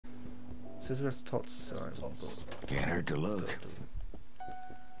says we have to talk to Simon, but... Can't hurt to look.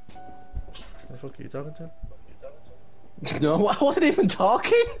 What the fuck are you talking to? No, I wasn't even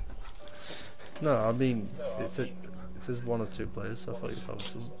talking. No, I mean, it says 1 or 2 players, so I thought you were talking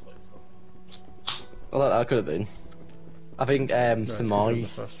to them. Well, that could have been. I think No, it's 'cause you're on Samari the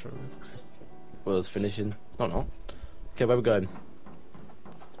fast travel. was finishing. No, no. Okay, where we going?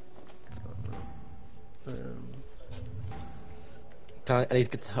 I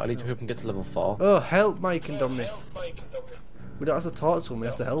need to hurry up and get to level 4. Oh, help Mike and Dominic. We don't have to talk to them, we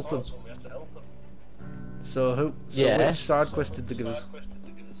have to help them. So which side quest did they give us?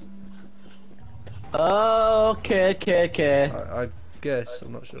 Oh, okay. I guess,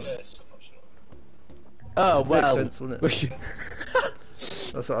 I'm not sure. Oh, well. Makes sense, wouldn't it?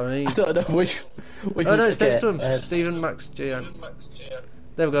 That's what I mean. I don't know which oh no, it's next to him. Stephen, Max, Gian.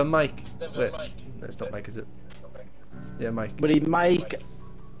 There we go, Mike. Wait, no, it's not Mike, is it? Yeah, Mike. But Mike.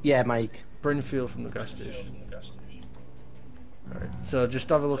 Yeah, Mike. Brinfield from the gas station. Right, so just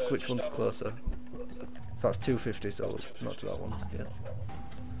have a look which one's closer. So that's 250, so not to that one.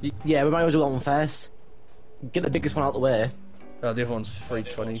 Yeah. Yeah, we might as well do that one first. Get the biggest one out of the way. The other one's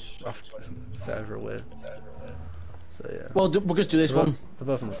 320 after further away. So yeah. Well, we'll just do this one. They're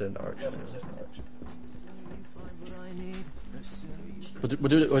both in the same direction. We'll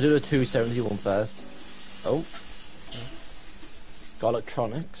do the 270 one first. Oh. Got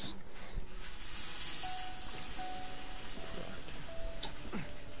electronics.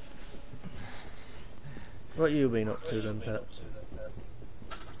 What you been up to then, Pet?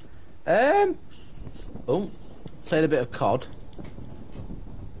 Played a bit of COD.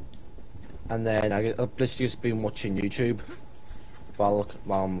 And then I've literally just been watching YouTube while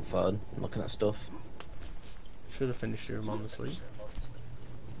I'm on the phone, looking at stuff. Should have finished your on the sleep.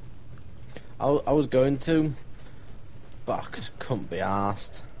 I was going to, but I just couldn't be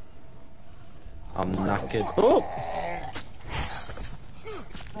arsed. I'm knackered. Oh!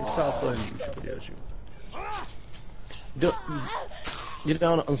 You start playing YouTube videos, You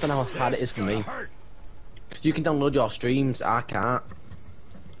don't understand how hard it is for me. Because you can download your streams, I can't.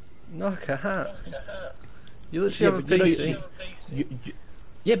 No, I can't. You literally have a PC.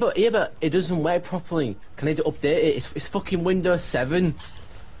 Yeah, but it doesn't work properly. Can I update it? It's fucking Windows 7.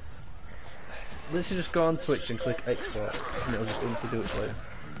 Literally just go on Twitch and click export, and it'll just instantly do it for you.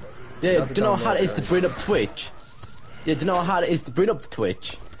 Yeah, do you know how hard it is to bring up Twitch? Yeah, do you know how hard it is to bring up the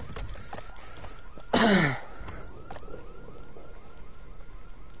Twitch?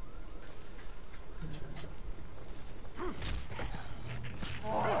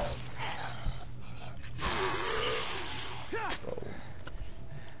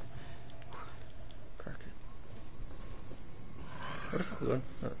 Where the fuck are we going?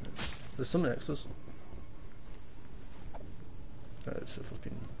 Oh, there's something next to us. Oh, it's a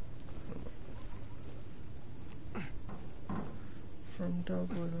fucking... From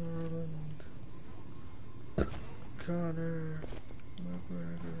Dublin, Ireland. Connor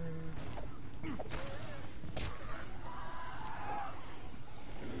McGregor.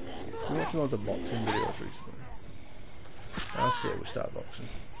 I'm watching loads of boxing videos recently. I'll see it, we start boxing.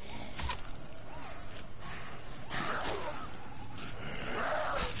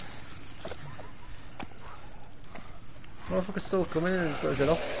 Motherfucker's still coming in and he's got his head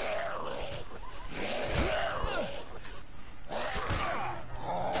off.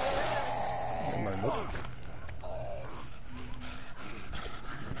 Never mind, look.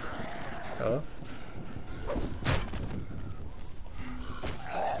 Hello?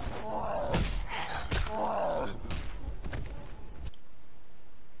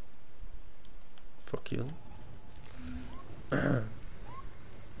 Fuck you.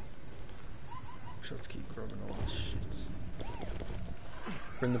 Let's keep grabbing all this shit.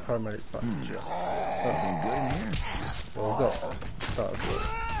 Bring the paramedics back to jail. Oh, good in here. Well, I've got that as well.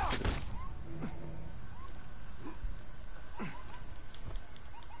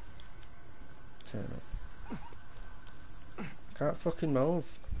 Turn up. Can't fucking move.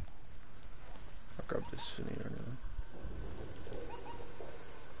 I'll grab this thing here anyway.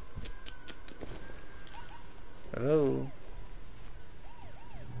 Hello?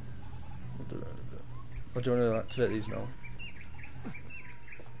 I'll do that in a bit. Or do you want to activate these now?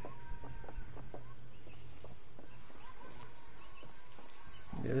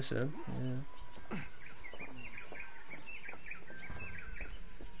 Yeah, the same. Yeah.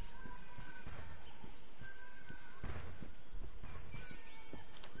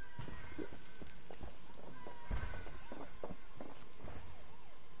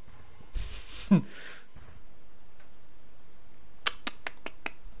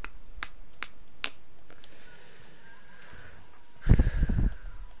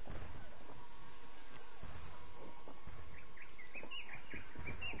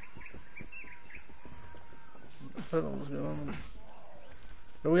 I don't know what's going on.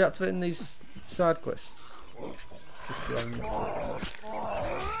 Are we activating these side quests? Just to have them.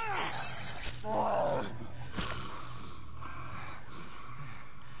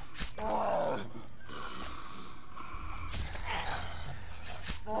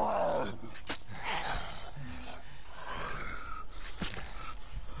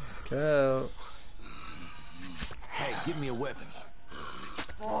 Cal. Hey, give me a weapon.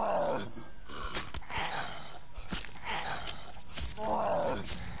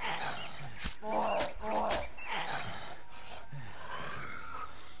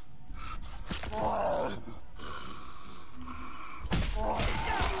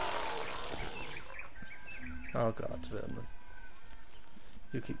 I'll go activate them then.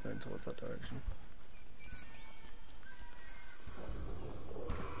 You keep going towards that direction.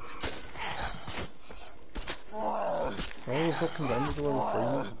 Oh, the fucking vendors are level 3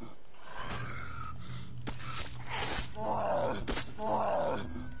 now.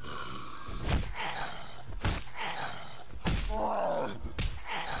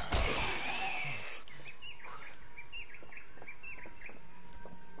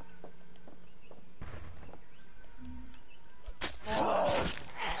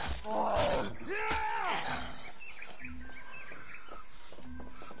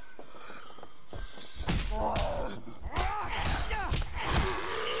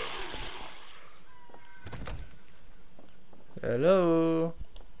 Hello.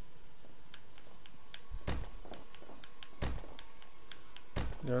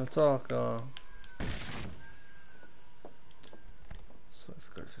 You wanna talk or? So let's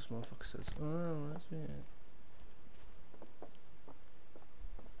go to this motherfucker says, oh, that's me.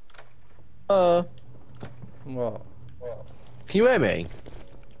 What? Can you hear me?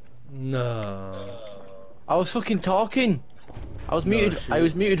 No. I was fucking talking. I was muted. shit. I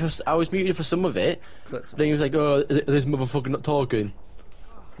was muted for some of it. Click to Then he was like, "Oh, this motherfucker not talking."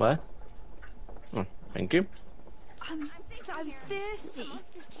 Where? Oh, thank you. I'm so thirsty.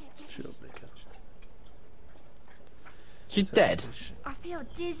 Shut up, Baker. She's dead. I feel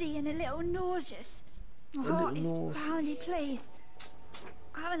dizzy and a little nauseous. My little heart is nauseous. pounding, please.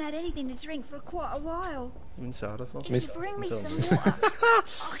 I haven't had anything to drink for quite a while. Inside of them. If you bring me some water,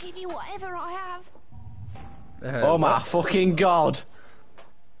 I'll give you whatever I have. Oh my fucking god!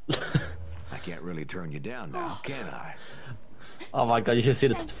 I can't really turn you down now, can I? Oh my god, you should see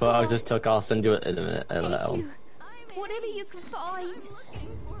the Thank photo I God. just took. I'll send you it in a minute. Thank you. Whatever you can find.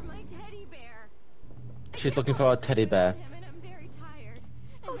 Looking for my teddy bear. She's looking for a teddy bear. Him and I'm very tired.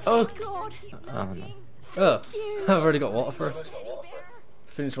 Oh, thank God. Oh no. Oh, I've already got water for her. Teddy bear.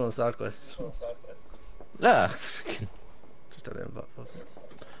 Finished one of the side quests. Yeah. Just had it in the back pocket.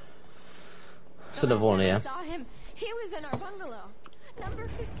 Should have one Last here. time I saw him, he was in our bungalow. Number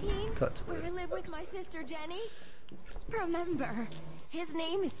 15, Cut to where it. I live with my sister Jenny. Remember, his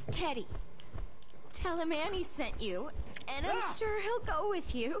name is Teddy. Tell him Annie sent you, and I'm sure he'll go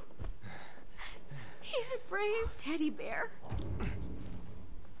with you. He's a brave teddy bear.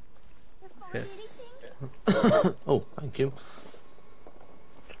 You find Yeah. anything? Oh, thank you.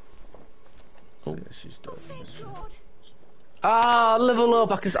 So, yeah, she's done. Thank God. Ah, level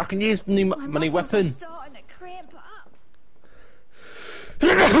up. I can use new My money muscles are weapon. starting to cramp up.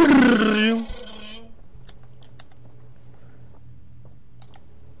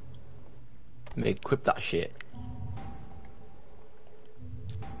 Let me equip that shit.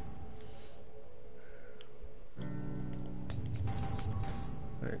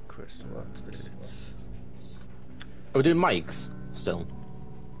 Right, crystal activates. Are we doing mics still?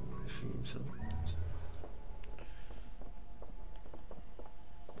 I assume so.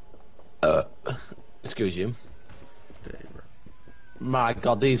 Excuse you. There you go. My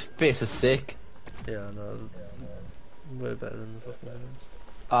god, these fists are sick. Yeah, I know. Way better than the fucking others.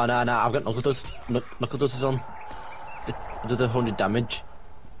 Oh no, no, I've got knuckle dust. Knuckle dust is on. It does 100 damage.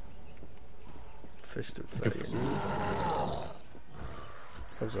 Fish took 30.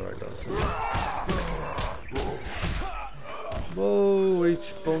 That was alright, guys. Whoa, he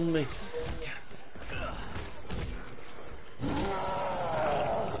spun me.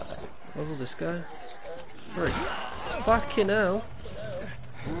 What was this guy? Freak. Fucking hell.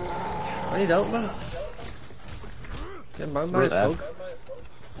 I need help, man. Get banged by a Right there. bug.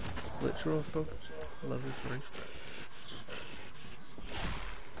 Literal bug. Level 3.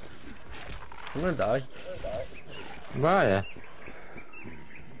 I'm gonna die. Where are you?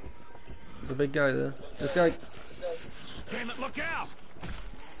 The big guy there. This guy. Damn it, look out!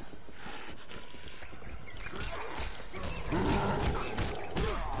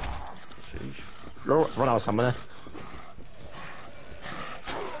 Sheesh. Run out of stamina.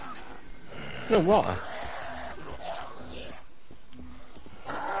 No water.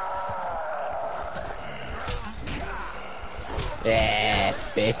 Yeah,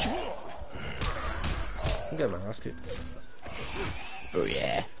 bitch. I'm getting my ass kicked. Oh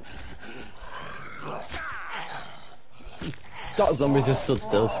yeah. That zombies just stood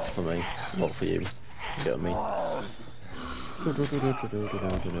still for me, not for you. You get what I mean?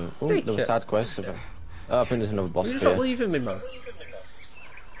 Oh, there was side quests. Oh, I think there's another boss You here. stop leaving me, man.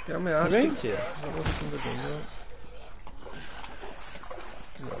 Get my ass kicked here. What was I doing?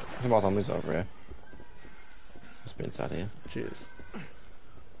 There's more zombies over here. Must be inside here. Cheers.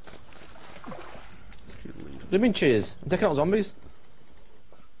 Keep leaving. What do you mean cheers? I'm taking out zombies.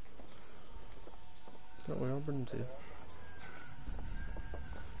 Don't worry, I'll bring them to you.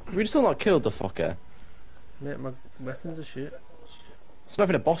 We still not killed the fucker. Mate, my weapons are shit. It's not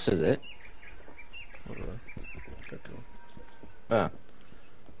even a boss, is it? Whatever. Go kill. Ah,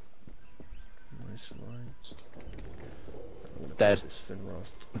 Nice line. dead. This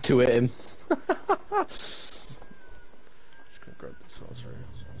Finrast. To hit him. Just gonna grab this one, sorry.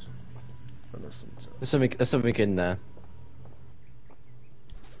 Oh, no, There's something in there.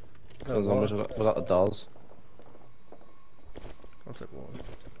 Oh, As long as we got the dolls. I'll take one.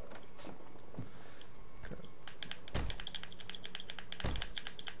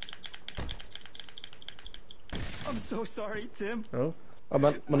 I'm so sorry, Tim. Oh? Oh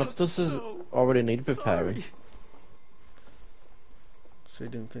man, this is already need preparing. Sorry. So you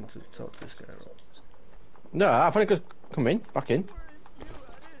didn't think to talk to this guy, right? No, I think I could come in, back in.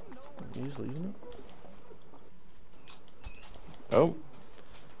 He's leaving Oh, it?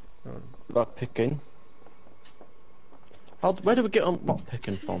 Oh, lock picking. Where do we get on lock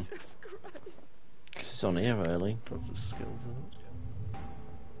picking from? Jesus Christ. 'Cause it's on here early. probably just skills, isn't it?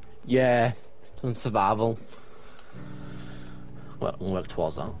 Yeah, some survival. Well, we'll work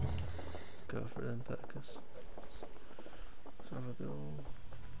towards that. Go for it then, Peckus. Let's have a go.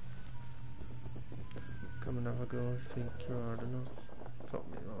 Come and have a go if you think you're hard enough. Fuck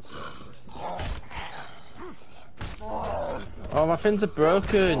me, I'll say Oh, my fins are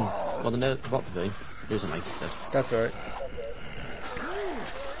broken. Well, they're about to be. Doesn't make it so. That's alright.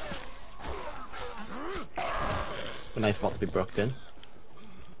 The knife about to be broken.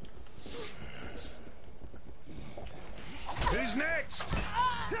 Who's next?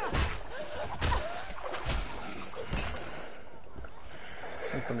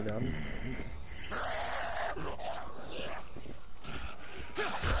 I'm gonna be on.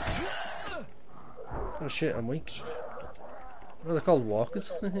 Oh shit, I'm weak. What are they called?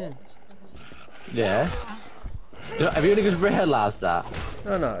 Walkers? Yeah. Have you only just realised that?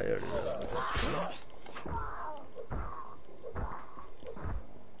 No, no, I already realised it.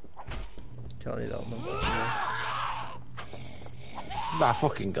 Can't need that, man. My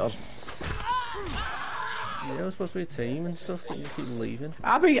fucking god. Yeah, we're supposed to be a team and stuff, but you keep leaving.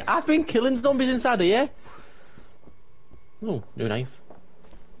 I've been killing zombies inside here. Oh, new knife.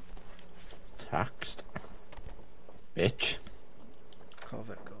 Taxed. Bitch.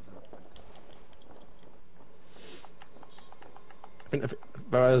 Cover. I think if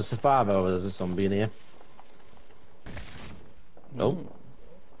there was a survivor or there's a zombie in here. Oh.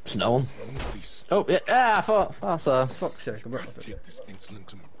 There's no one. Please, Oh, yeah, I thought so. Fuck's sake, I'm right up take it. this insulin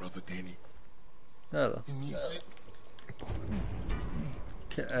to my brother Danny. Hello. He needs it.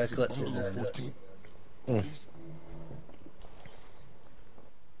 Collect it Bungalow there. 14. Mm. Please.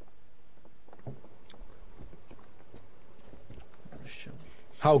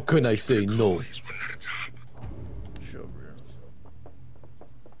 How can I say no? Sure, bro.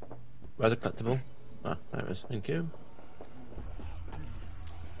 Where's the collectible? Ah, there it is. Thank you.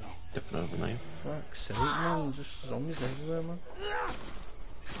 Dipping over the knife. Fuck's sake, man. Just zombies everywhere, man.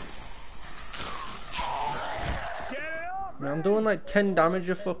 Man, I'm doing like 10 damage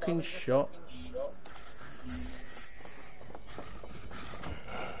a fucking shot.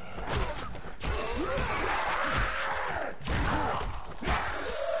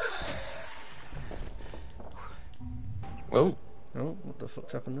 Oh, Oh, what the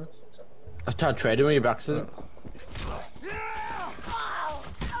fuck's happened there? I tried trading with you by accident.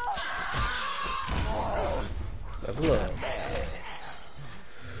 Level up.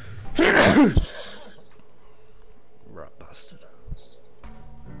 Rat bastard.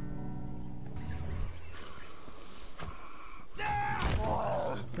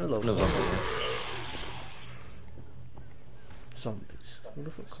 Hello. No zombie. Zombies. What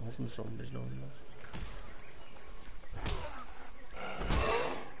the fuck calls them zombies nowadays?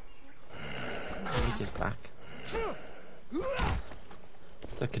 He's his back.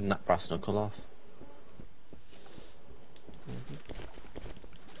 Taking that brass knuckle off.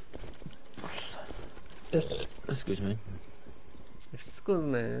 Excuse me. Excuse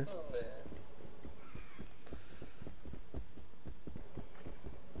me.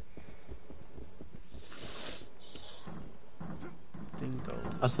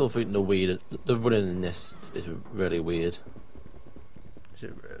 called? I still think the running in this is really weird. Is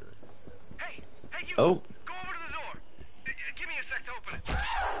it really? Hey, you! Oh, Go over to the door. Give me a sec to open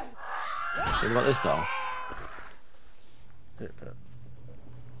it. what about this door? Hit that.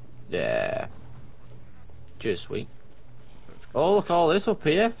 Yeah. Just sweet. Oh, look all this up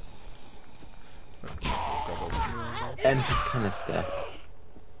here. Empty canister.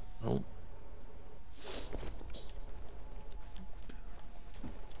 Oh.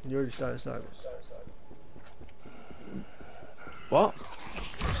 You already started side. What?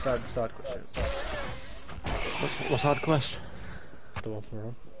 Started the side question. What's hard quest? The one we're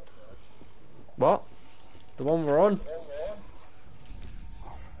on. What? The one we're on.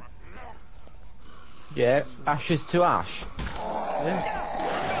 Yeah, ashes to ash. Yeah.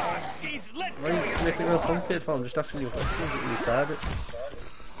 Why are you making it real complicated for? I'm just asking you questions that you started.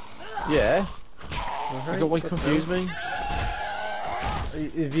 Yeah. Okay, You got way confused me.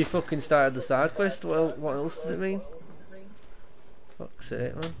 If you fucking started the side quest, what else does it mean? Fuck's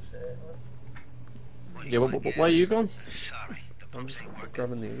sake, man. Yeah, where are you going? Sorry, the I'm pumps just ain't working.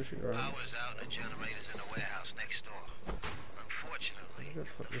 grabbing the other shit right now. Power's out and the generator's in the warehouse next door. Unfortunately, What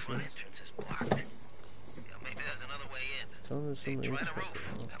the fuck the this front means? entrance is blocked. Maybe there's another way in. Tell me there's something Try the fucking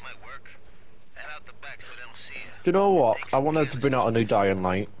roof. wrong. That might work. Head out the back so they don't see you. Do you know what? I wanted to bring out a new Dying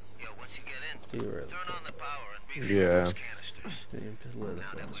Light. Yo, once you get in, Do you really? turn on the power and refill Yeah. those canisters. Just let it Now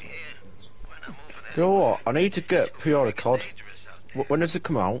that fly. we're here, we're not moving You know what? I need to get pre-order cod. dangerous out there. When does it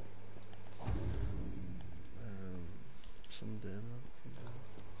come out? Someday.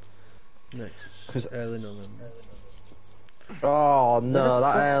 Next. 'Cause- Early November. Oh Where no, the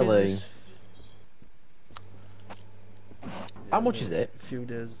that fuck is early. this? How much is it? A few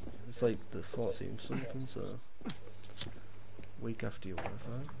days. It's like the 14th something, so. Week after your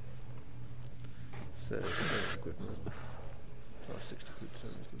Wi-Fi. So, same equipment. So 60 quid,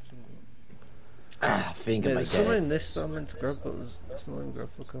 70 quid, something. Ah, I think I Yeah, might there's get something it. in this that I meant to grab, but it's not even grab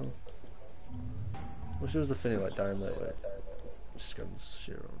for call. Wish there was a thing like Dying Light where it scans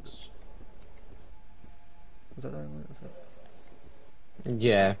shit around it. Was that Dying Light? I think?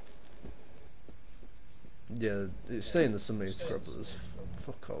 Yeah. Yeah, it's saying there's something to grab, but there's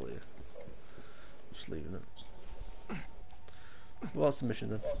fuck all here. Just leaving it. What's the mission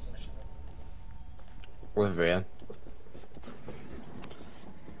then? Over here.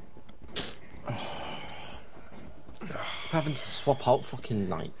 Having to swap out fucking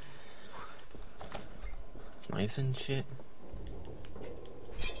like knives and shit.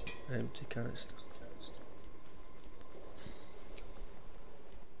 Empty canister.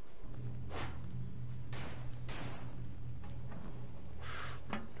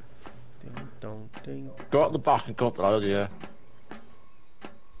 Ding dong ding. Go out the back and go up the ladder, yeah.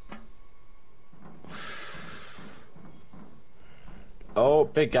 Oh,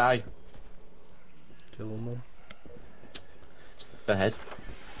 big guy. Kill him, man. Ahead.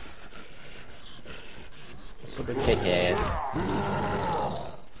 So big. Kick it.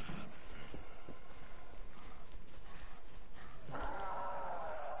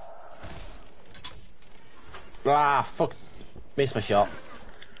 Ah, fuck. Missed my shot.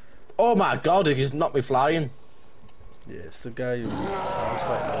 Oh my god, he just knocked me flying. Yeah, it's the guy who was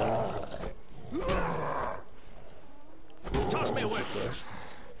fighting Toss me away.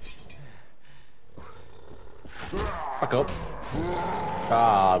 Back up.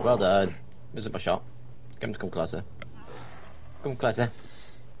 Ah, well done. Missed my shot. Get him to come closer. Come closer.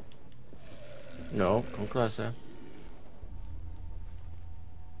 No, come closer.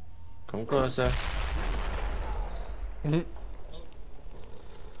 Come closer.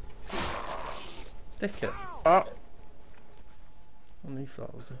 Dickhead. Oh. Oh, he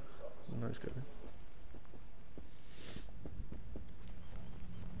thought was a nice guy.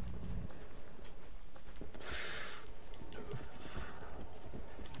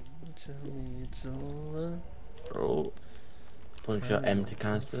 Tell me it's over. Oh. Punch out empty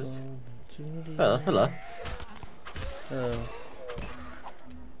canisters. Hello. Hello, hello.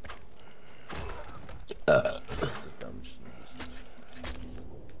 Damage.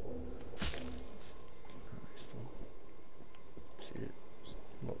 Shit.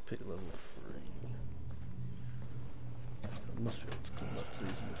 Lockpick level 3. I must be able to come back to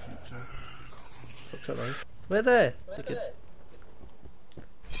these in the future. Fuck's that like? We're there! Dickhead.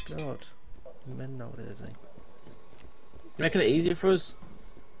 God. Men nowadays, eh? Making it easier for us.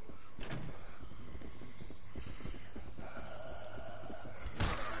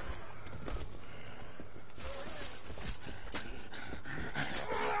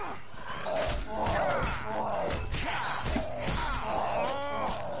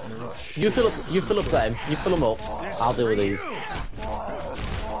 You fill up them. You fill them up. I'll deal with these.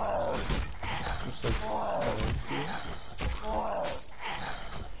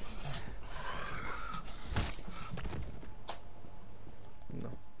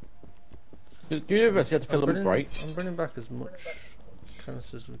 Do you ever have to fill them up right? I'm bringing back as much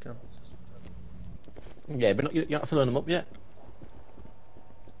canisters as we can. Yeah, but you're not filling them up yet.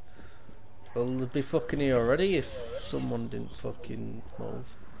 Well, they'd be fucking here already if someone didn't fucking move.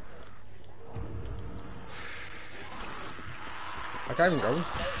 I can't even go.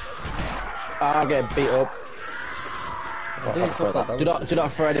 I'll get beat up. I didn't fuck that down. Do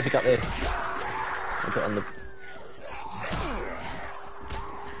not throw anything at this. I'll put it on the...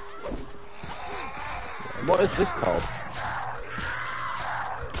 What is this called?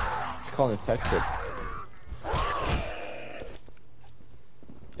 It's called infected.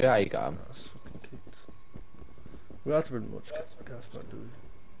 Yeah, you got him. That's fucking kicked. We had to bring much gas back, do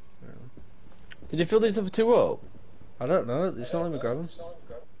we? Really? Did you fill these other two up? I don't know, it's not let me grab them.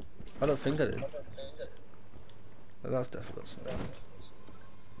 I don't think I did. But that's definitely something.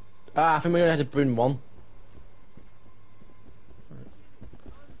 I think we only had to bring one.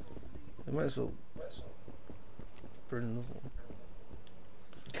 We might as well bring another one.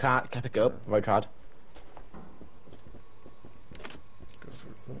 Can't pick it up. I tried. Go for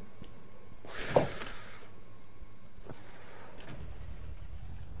it.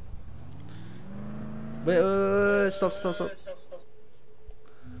 Wait, stop.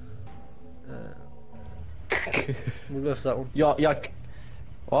 We'll go for that one. Yeah.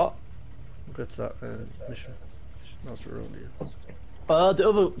 What? We'll go to that mission. That's around here. The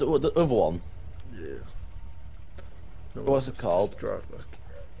other one. Yeah. No, What's it called? Drive back.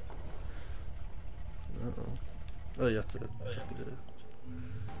 Uh-oh. Oh, you have to check it out.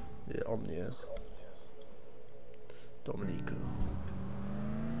 Yeah, Omnia. Dominico.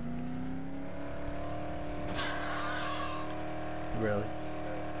 Really?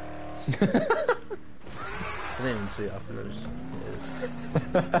 I didn't even see it afterwards.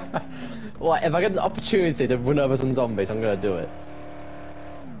 Yeah. Well, if I get the opportunity to run over some zombies, I'm gonna do it.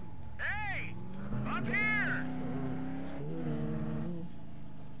 Hey! Up here!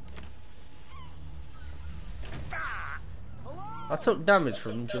 I took damage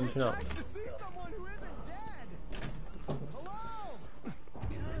from jumping up. Nice to see someone who isn't dead. Hello.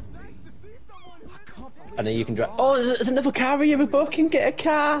 It's nice to see someone who isn't dead. And then you can drive. Oh, there's another car here. We both can get a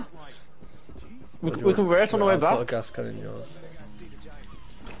car. We can race on the way I'll put a back. gas can in yours.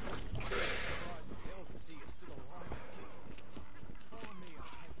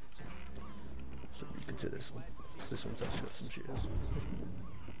 So you can see this one. This one's actually got some cheers.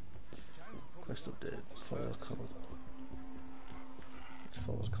 Quest update. Follow column. Let's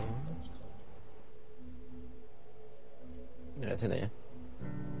follow column. Yeah, it's in here.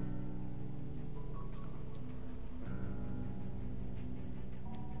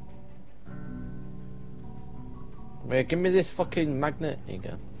 Wait, give me this fucking magnet. Here you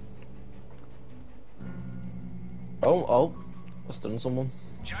go. Oh, I stunned someone.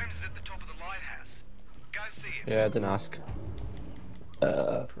 James is at the top of the lighthouse. Go see him. Yeah, I didn't ask.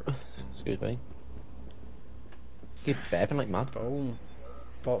 Excuse me. Keep beeping like mad. Boom.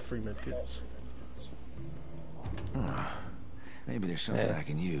 Bought 3 medkits. Maybe there's something Yeah. I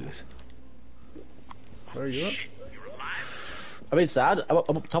can use. Where are you at? You're alive? I'm inside. I'm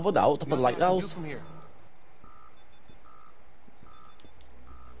up top of the house, top of the lighthouse. From here.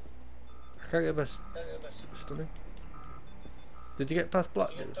 I can't get past stunning. Did you get past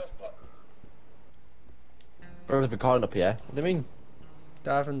black, dude? Where was the recording up here? What do you mean?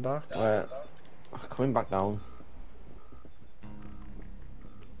 Diving back. Coming back down.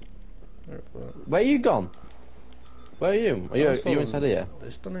 Right, Where are you gone? Where are you? Are you inside here?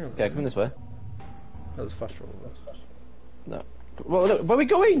 It's stunning. Okay, come this way. That was fast roll. No. Where are we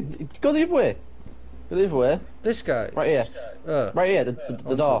going? Go the other way. Go the other way. This guy. Right here. Right here, the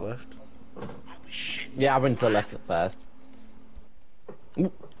on door. To the left. Yeah, I went to the left at first. There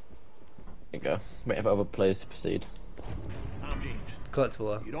you go. Waiting for other players to proceed. I'm James.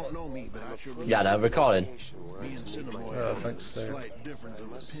 Collectible there. You don't know me, but I sure Yeah, they're recording. me and Cinnamon Thanks for saying. slight difference of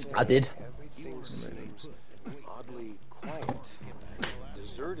opinion. I did. Everything seems oddly quiet and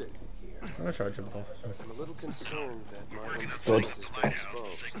deserted here. I'm gonna try to jump off. I'm a little concerned that my Good. informant has been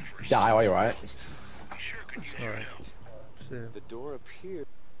exposed. Yeah, are you right? Alright. See ya. The door appeared.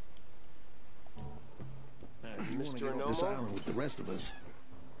 Now, if you want to Mr. get off this Nomo? island with the rest of us,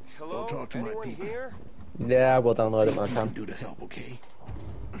 Hello? talk to my Anyone people. here? Yeah, we'll download see it when what I you can can. do to help, okay?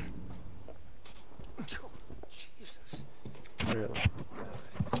 Oh, Jesus. Really.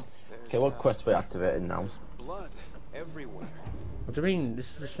 There's Okay, what quest we activating now? blood everywhere. What do you mean?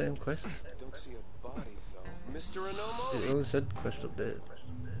 This is the same quest? Don't see a body though. Mr. Anomo? It only said quest update.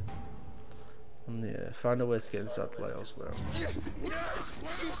 And yeah, find a way to get inside the lighthouse where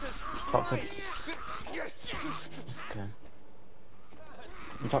Jesus Fuck it. Okay.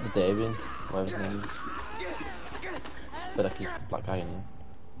 I'm talking to Damien, whatever his name is. But I keep black guy in there.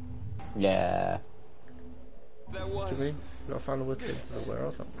 Yeah. That What was. do you mean? You gotta find a way to get into the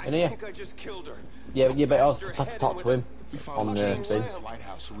warehouse. I In here. think I just killed her. Yeah, but I also Bashed her have to head talk in to him with a- on the fucking thing. lamp.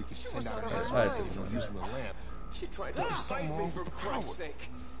 lighthouse so we can She send was out out a of her message mind. using the lamp. She tried to hide me for Christ's sake.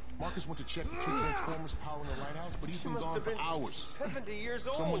 Marcus went to check the two transformers powering the lighthouse, but he's She been must gone have for been hours. 70 years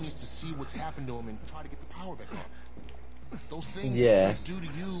Someone old. needs to see what's happened to him and try to get the power back on. Those things Yeah. can do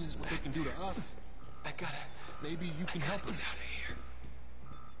to you what they can do to us. I gotta Maybe you can help get us. out of here.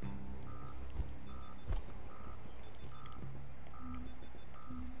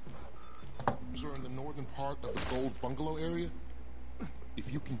 Are in the northern part of the gold bungalow area.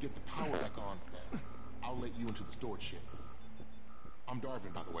 If you can get the power back on, I'll let you into the storage shed. I'm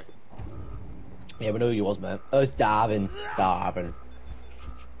Darvin, by the way. Yeah, we know who you was, man. Oh, it's Darvin. Darvin.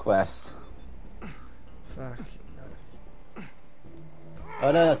 Quest. Fuck.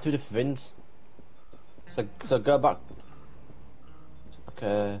 Oh no, that's two different things. So go back.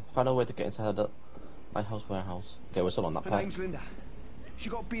 Okay, find a way to get inside the lighthouse warehouse. Okay, we're still on that Her part. name's Linda. She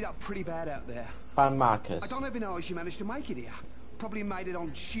got beat up pretty bad out there. Find Marcus. I don't even know how she managed to make it here. Probably made it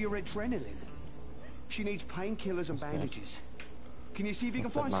on sheer adrenaline. She needs painkillers and bandages. Can you see if you can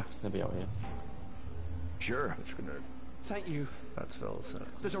find some? Marcus is gonna be out here. Sure. Which gonna. Thank you. That's Phil's.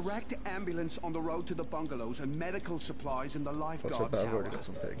 There's a wrecked ambulance on the road to the bungalows and medical supplies in the What's up? lifeguard I've tower. already got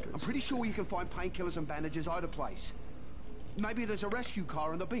some painkillers. I'm pretty sure you can find painkillers and bandages either place. Maybe there's a rescue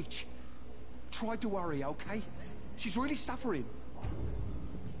car on the beach. Try to worry, okay? She's really suffering.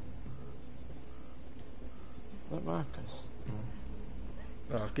 Look, Marcus.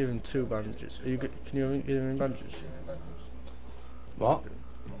 Oh, I've given 2 bandages. Are you? Can you give him bandages? What?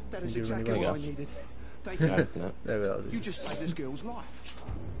 That is Can you give exactly me what I one? needed. Thank Yeah, you. no. There we go. You just saved this girl's life.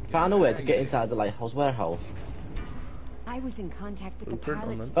 Found a way to get inside the lighthouse warehouse. I was in contact with the Blueprint on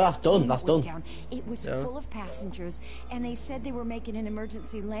pilots. them. Oh, that's done, plane that's that went done. down. It was Yeah. full of passengers, and they said they were making an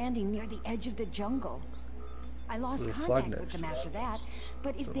emergency landing near the edge of the jungle. I lost With a flag contact with next them to it. after that,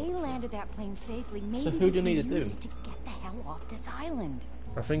 but if they landed that plane safely, maybe who we do you can need to use do? it to get the hell off this island.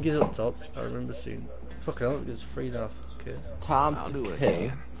 I think he's up top. I remember seeing. Fucking hell, it's 3.5k. Time I'll to do what I kill.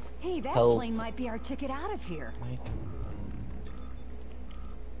 can. Hey, that Hell. plane might be our ticket out of here.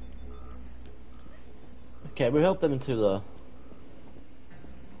 Okay, we help them into the.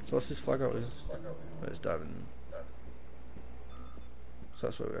 So what's this flag out with? Oh, it's diving. So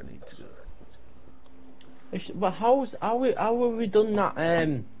that's where we need to go. But how have we done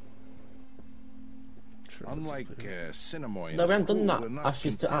that? Unlike Cinemoy, No, we haven't done that. we're not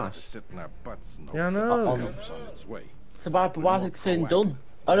Ashes to content ash. sit in our butts and Yeah, I hope know. that On- help's on its way. So why is it saying done?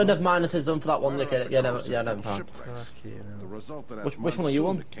 Oh no, never mind. It says done for that one. Right Okay, off the yeah, never, coast, yeah, there's never a couple mind. shipwrecks. Fucking hell. The result of that Which one are you monsoon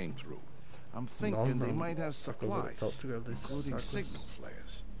on? that came through. I'm No, thinking they no. might have I've got to supplies, to grab this including cyclist. signal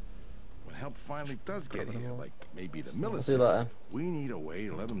flares. When help finally does get Grabbing them here, all. like maybe the See you military, later. we need a way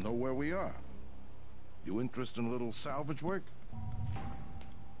to let them know where we are. You interested in a little salvage work?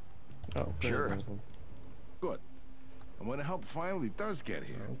 Oh, Sure. Good. And when help finally does get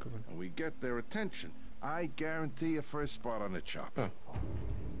here, Oh, good. and we get their attention, I guarantee a first spot on the chopper.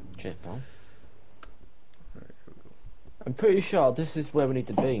 Cheers, pal. I'm pretty sure this is where we need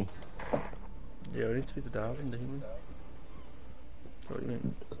to be. Yeah, we need to be to Darwin, don't we? What do you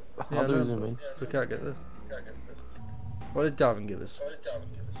mean? How do no, we zoom in? We can't get there. What did Darwin give us?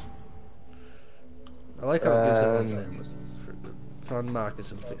 I like how it gives everyone's name. It's pretty good. Found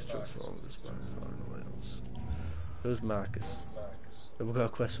Marcus and fixed transformers by Far Wales. Who's Marcus? Have we got a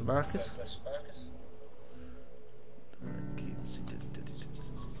quest for Marcus?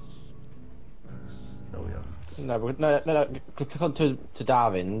 No, we haven't. No, no. Click on to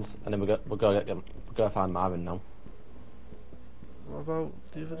Darwin's, and then we'll go find Marvin now. What about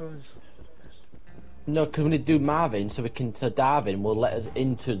the other ones? No, because we need to do Marvin, so we can. So Darwin will let us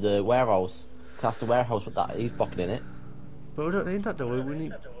into the warehouse. 'Cause that's the warehouse with that. He's fucking in it. But we don't need that, do we? We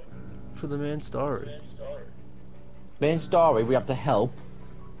need for the main story. Main story, we have to help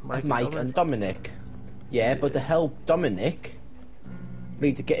Mike and and Dominic. Yeah, but to help Dominic, we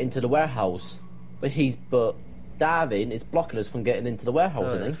need to get into the warehouse. But Darwin is blocking us from getting into the warehouse,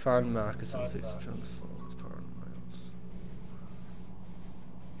 Oh, isn't he? find Marcus and fix the transformers. Power and Wales.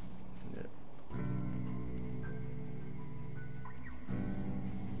 Yeah.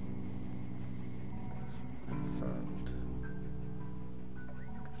 Found.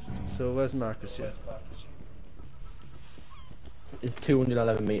 So where's Marcus here? It's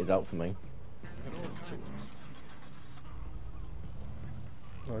 211 meters out from me.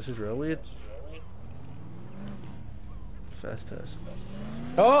 Oh, this is real weird. First person.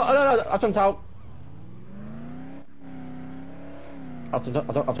 Oh, no, I jumped out. I've jumped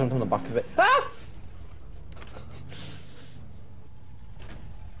on the back of it. Ah!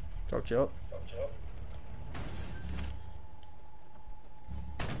 Dropped you up.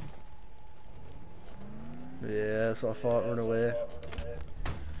 Yeah, that's what I thought, run away.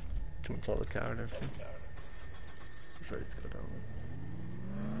 Jumped out of the car and everything. I was ready to go down.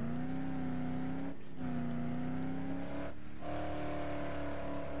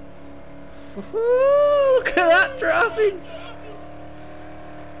 Look at that driving!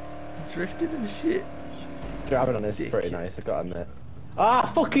 Drifting and shit. Driving on this is pretty nice, I got in there.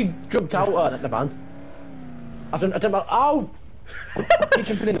 Ah, fucking jumped out at the van. I jumped out. Oh! Keep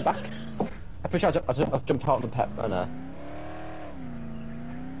jumping in the back. I'm pretty sure I've jumped out on the pet runner.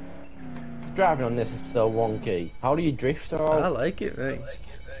 Driving on this is so wonky. How do you drift or? I like it, mate.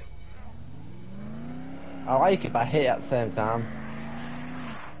 I like it, but I hate it at the same time.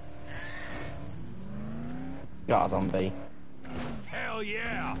 Got a zombie. Hell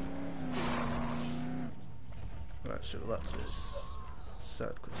yeah! Right, so that's this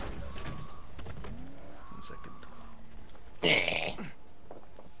sad question. 1 second.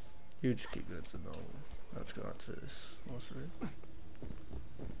 You just keep going to normal. Let's go back to this. What's it?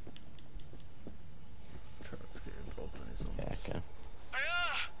 Try not to get involved in his zombies. Yeah, okay.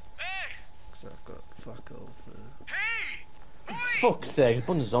 Because I've got fuck all for... Fuck's sake, a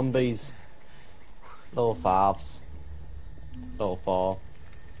bunch of zombies. Level 5s. Level 4.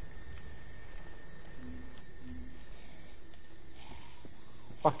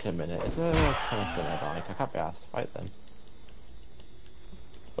 Fuck a minute, is there a canister nearby? I can't be asked to fight them.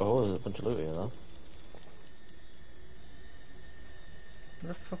 Oh, there's a bunch of loot here though. Where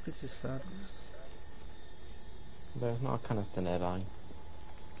the fuck is this sad? There's not a canister nearby.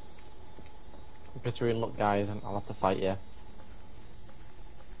 If you're in luck, guys, and I'll have to fight you.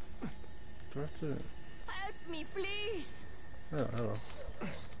 Do I have to... Help me, please. Oh, hello.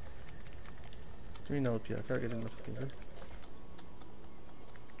 Do we know up here? I can't get in the fucking thing.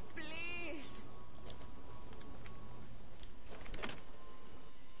 Please.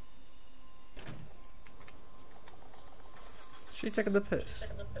 She taking the piss?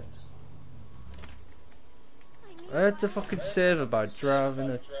 I had to fucking save her by driving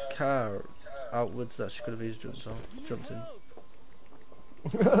a car outwards that she could have easily jumped in.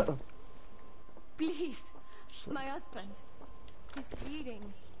 Please. My husband. He's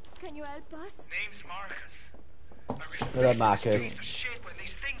bleeding. Can you help us? Name's Marcus. Look at Marcus. Shit, when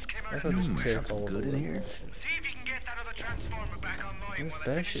these things came I out thought of just nowhere. take all good the in here? See if you can get that other transformer back online That's while I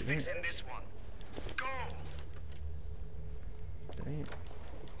bad finish shit, fixing isn't it? this one. Go! Damn.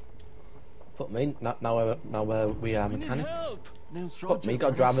 Fuck me, now we are We need mechanics. help. Name's Fuck me, Roger,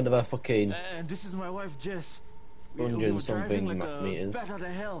 got driving another fucking And this is my wife, Jess. We 100 were driving something like a meters. bat out of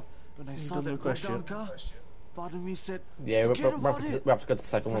hell when I saw done that the broke down question. car. Part of me said, Yeah, we forget have about it. to go to the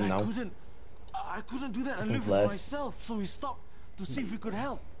second But one now. I couldn't do that and live with Bless. myself, so we stopped to see if we could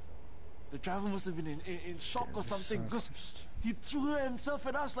help. The driver must have been in shock or something because he threw himself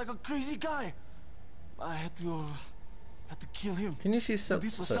at us like a crazy guy. I had to kill him. Can you see But self?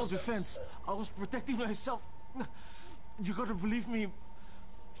 this was self-defense. I was protecting myself. You gotta believe me.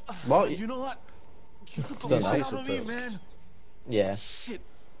 What? You know what? You took a Don't lot say out of me, subtitles. man. Yeah. Shit.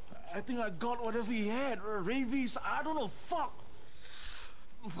 I think I got whatever he had. Or rabies. I don't know. Fuck.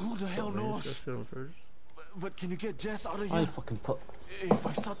 Who the hell knows? Just film first. But can you get Jess out of I here? fucking put. If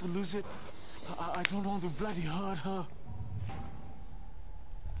I start to lose it, I don't want to bloody hurt her.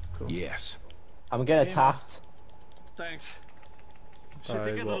 Yes. I'm getting Hey, attacked. Thanks. Should By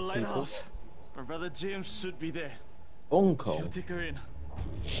take her to the what people? lighthouse. My brother James should be there. Uncle. He'll take her in.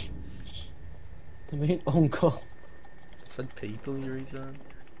 I mean, uncle. I said people, you retard.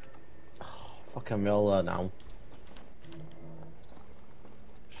 Fucking roller now.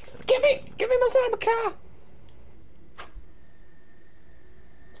 Give me my side of the car.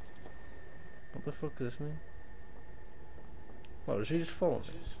 What the fuck does this mean? What, did she just follow me?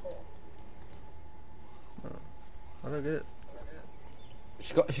 Oh, I don't get it.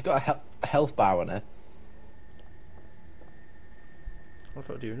 She's got a health bar on her. What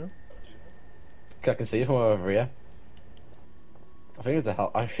the fuck do you know? I can see it from over here. I think it's a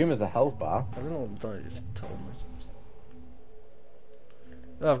health. I assume it's a health bar. I don't know what I'm doing, you just told me.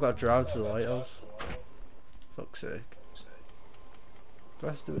 Oh, I've got to drive to the lighthouse. Fuck's sake. Do I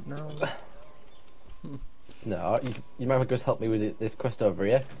have to do it now? No, you might have just help me with this quest over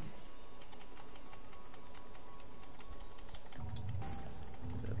here.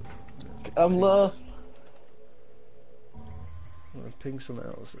 I'm low. I'm gonna ping something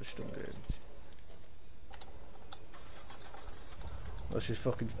else that she don't get in. Oh, she's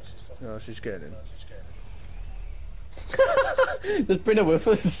fucking... No, she's getting in. Just bring her with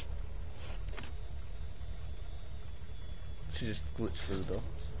us. She just glitched through the door.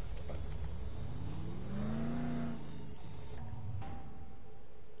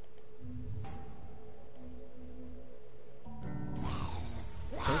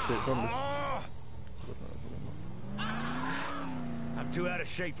 Oh shit, it's on this. I'm too out of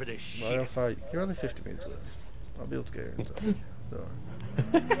shape for this Right, shit. I'll fight. You're only 50 meters away. I'll be able to get here in time.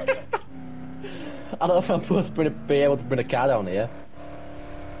 Alright. I don't know if I'm supposed to be able to bring a car down here.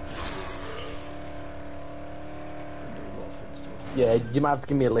 Yeah, you might have to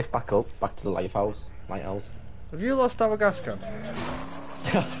give me a lift back up, back to the lighthouse. Have you lost our gas can?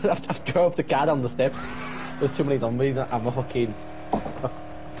 I've drove the car down the steps. There's too many zombies and I'm fucking...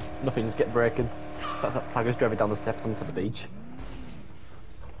 Nothing's get breaking. So I just drove it down the steps onto the beach.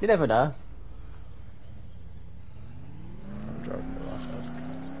 You never know. I'm driving the last one.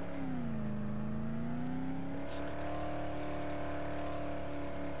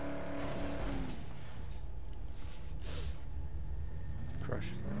 Crash.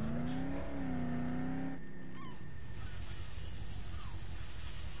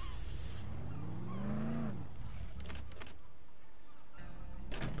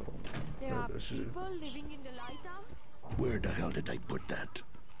 There are this is it. people living in the lighthouse? Where the hell did I put that?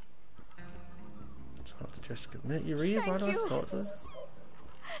 Talk to Jessica. Mate, you're here. Why do I have to talk to her?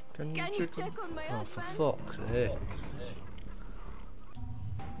 Can you check on my oh, husband? for fuck's sake.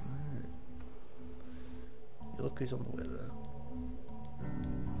 You look, he's on the way there.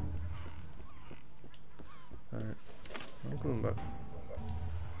 Alright. I'm coming back.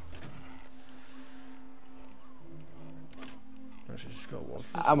 Actually, just got one.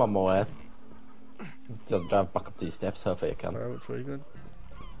 I'm on my way. I'll drive back up these steps, hopefully I can. Alright, which way are you going?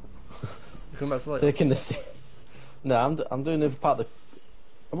 You come back to later? Taking this. No, I'm doing a part of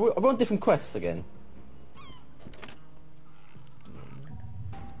the. I'm on different quests again.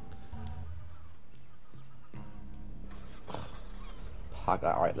 Park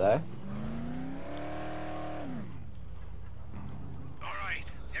that right there. Alright,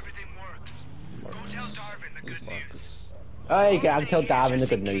 everything works. Go tell Darvin the good news. Hey, I can tell Darwin the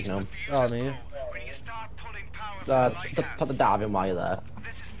good news now. Oh, I'm here. When you start pulling power from the Talk to Darwin while you're there.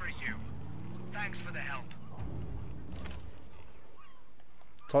 This is for you. Thanks for the help.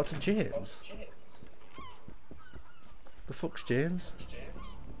 Talk to James. The fuck's James? Is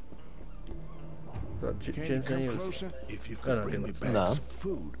that Can you James come Daniels? closer? If you Oh, could no, bring me give it back No. some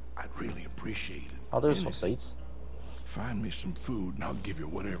food, I'd really appreciate it. I'll do some Anything. seats. Find me some food and I'll give you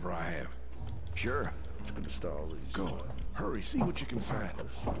whatever I have. Sure. I'm just gonna start all these. Go. Hurry, see what you can find.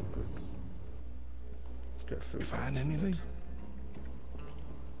 Let's get food. You find anything?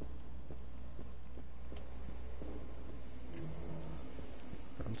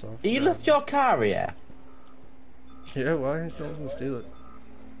 Hands off. You left your car here? Yeah, why? It's no one's gonna steal it.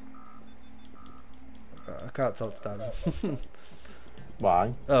 I can't talk to Dan.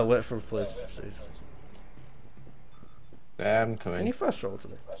 Why? Oh, wait for a place to proceed. I'm Can coming. you fast roll to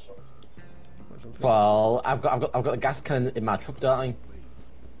me? Well, I've got a gas can in my truck, don't I?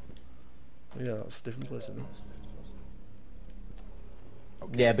 Yeah, that's a different place, isn't it?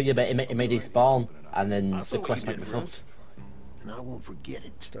 Yeah, but it made it spawn, and then I saw the what quest you made me did, fucked. Russ, and I won't forget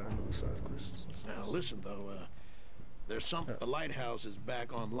it. Starting with the side quest. Now listen though, there's some. The lighthouse is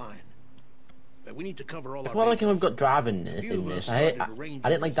back online. But we need to cover all our Well, like bases. I've got driving A in few of us this. started I arranging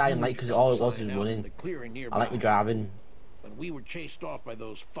didn't like Dying huge Light because all it was sign was out in running. the clearing I like nearby. the driving. When we were chased off by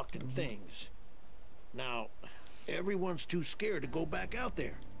those fucking things. Now, everyone's too scared to go back out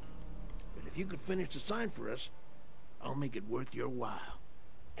there. But if you could finish the sign for us, I'll make it worth your while.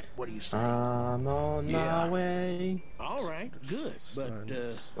 What do you say? I'm on Yeah. my way. All right, good. But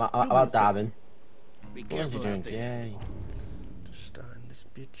About diving. be What is he careful doing? out there. Yay. Just starting this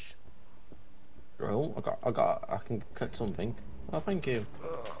bitch. Bro, I can cut something. Oh, thank you.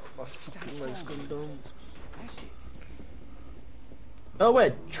 My fucking leg's gone down. Oh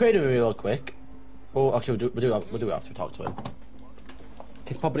wait, trade him real quick. Oh, actually, we do have to talk to him.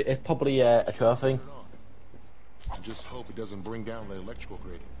 It's probably a trophy. I just hope it doesn't bring down the electrical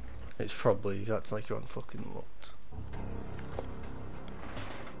grid. It's probably, that's like you're on fucking locked.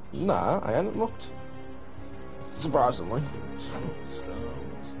 Nah, I hadn't looked. Surprisingly.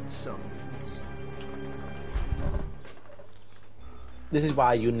 This is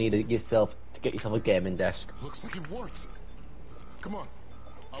why you need yourself to get yourself a gaming desk. Looks like it worked. Come on.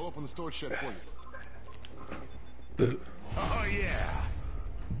 I'll open the storage shed for you. Oh yeah.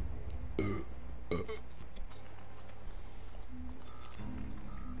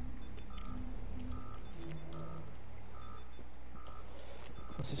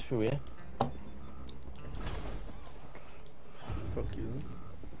 What's this through here?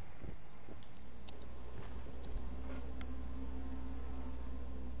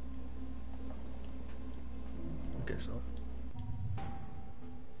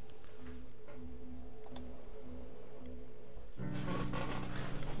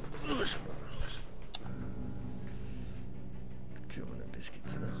 Corn and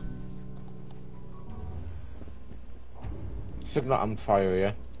biscuits in there. Still not on fire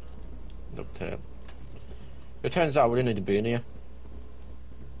here. Look to it. It turns out we didn't need to be in here.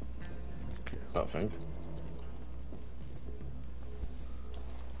 Okay. I think.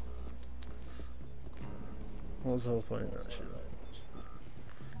 What was the whole point of that shit?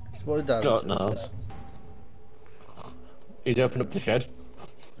 So what did Dad Don't know. He'd opened up the shed.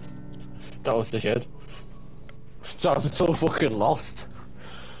 That was the shed. So I'm so fucking lost.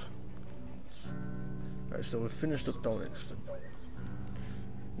 Right, so we've finished up Dominic's thing.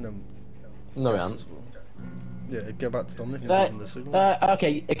 No, No, we haven't. yeah, go back to Dominic and give him the signal.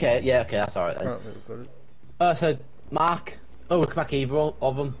 Okay, yeah, okay, that's alright then. Right, we've got it. So, Mark. Oh, we'll come back either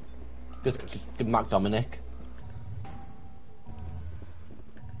of them. Just give Mark Dominic.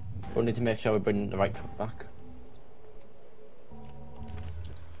 We need to make sure we bring the right truck back.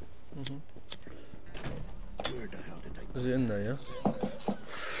 Where the hell did I Is it in there,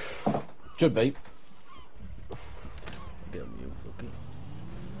 yeah? Should be. Get him, you fucking.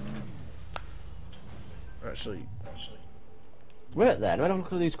 Actually, Wait then, let me have a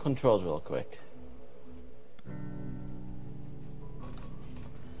look at these controls real quick.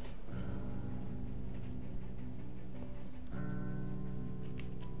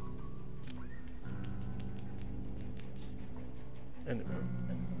 anyway.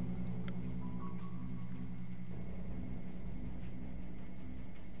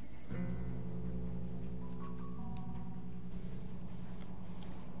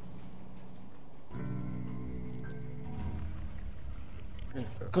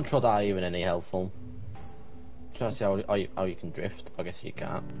 Controls aren't even any helpful. Trying to see how you can drift. I guess you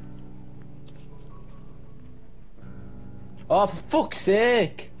can't. Oh, for fuck's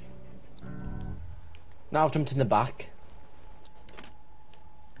sake! Now I've jumped in the back.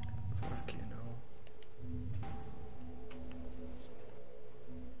 Fucking hell.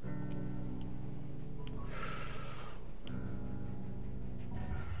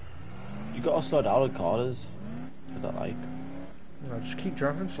 You gotta slow down at corners. I don't like. No, just keep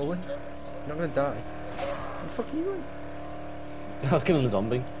driving fully. You're not gonna die. What the fuck are you doing? I was killing the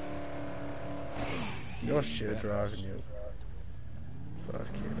zombie. You're shit driving, you. Fuck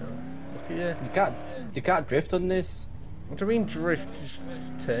you know. Look at you. You can't drift on this. What do you mean drift? Just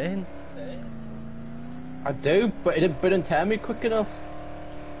turn? I do, but it didn't turn me quick enough.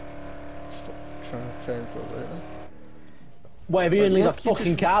 Stop trying to turn so late. Whatever, you Wait, didn't leave look, that you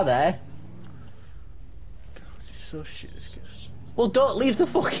fucking just- car there. God, this is so shit, this game. Well, don't leave the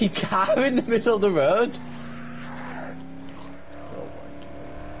fucking car in the middle of the road. Oh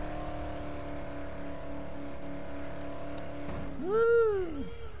my god.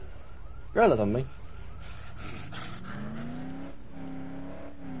 Realize on me.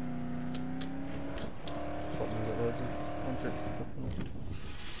 Fuck me, got loads of objects to fucking.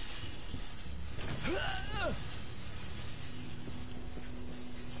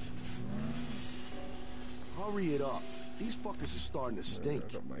 Hurry it up. These fuckers are starting to stink.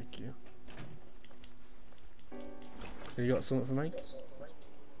 I got Mike, you. You got something for Mike?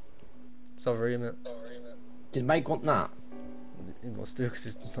 Sorry, mate. Did Mike want that? He must do because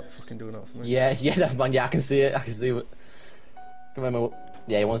he's not fucking doing that for me. Yeah, never mind. Yeah, I can see it. I can see it. Come on,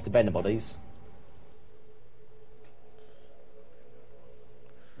 yeah, he wants to bend the bodies.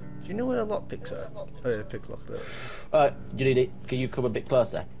 Do you know where a lockpicks are? Oh yeah, pick lock there. You need it. Can you come a bit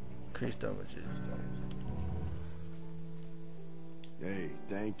closer? Increase damages. Hey,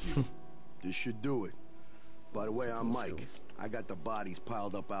 thank you. This should do it. By the way, I'm Mike. I got the bodies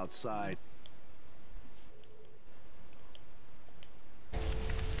piled up outside.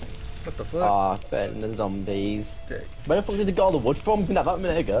 What the fuck? Ah, betting the zombies. Dick. Where the fuck did he go all the wood from? Been that a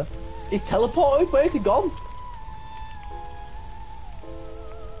minute ago. He's teleported. Where's he gone?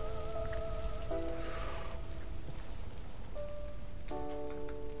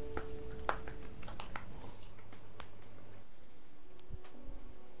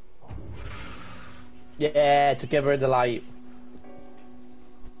 Yeah, together in the light.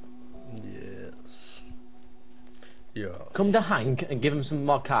 Yes. Yeah. Come to Hank and give him some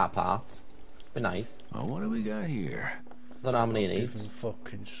more car parts. Be nice. Oh, what do we got here? Don't know how many he Give him needs.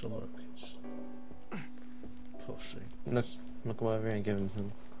 fucking summer. Pussy. Look, come over here and give him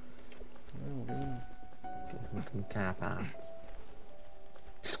some. Oh, give him. Give him some car parts.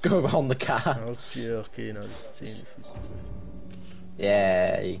 Just go around the car. Oh, joking. I was seeing if you could see.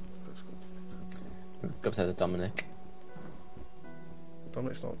 Yay. Let's go. Go upstairs to Dominic.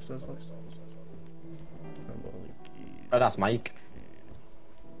 Dominic's not upstairs, though. Oh, that's Mike.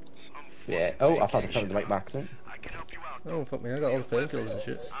 Yeah. Oh, I thought I covered the right accent. I can help you out, Oh, fuck me, I got all the painkillers and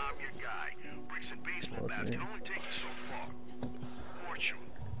shit. I'm your guy. Bricks and baseball What's bats it can mean? only take you so far. Fortune.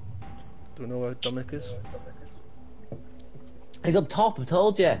 Do you know where Dominic is? He's up top, I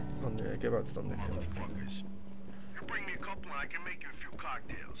told you. Oh, yeah, get back to Dominic. Motherfuckers. You bring me a couple and I can make you a few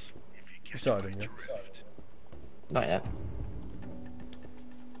cocktails. If you catch saw a him, yeah? drift. Not yet.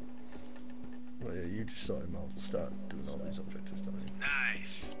 Well, yeah, you just saw him. I'll start doing all these objectives, don't you?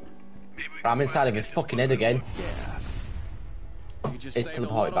 Nice. Maybe we I'm can inside of find his fucking head again. You just It's saved to the a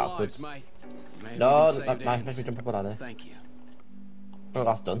lot party of lives, backwards. mate. Maybe No, even that saved might ends. make me jump up on it. Thank you. Oh,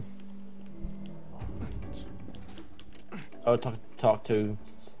 that's done. Oh, talk to...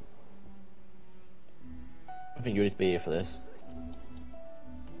 I think you need to be here for this.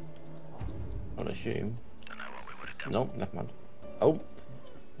 I would assume. No, never mind. Oh,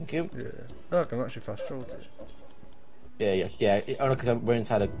 thank you. Yeah. Oh, I can actually fast travel to it. Yeah. Only because we're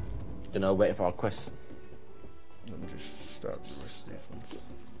inside a, you know, waiting for our quest. Let me just start the rest of these ones.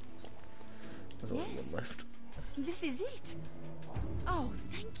 There's only Yes. one left. This is it. Oh,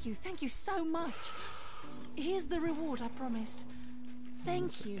 thank you so much. Here's the reward I promised.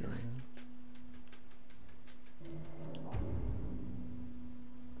 Thank you.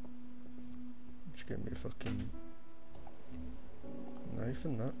 Just give me a fucking knife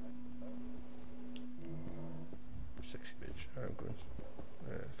and that. Sexy bitch. I'm good.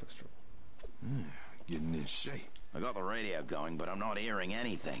 Fast travel. Getting in shape. I got the radio going, but I'm not hearing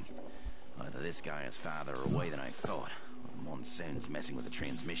anything. Either this guy is farther away than I thought, or the monsoon's messing with the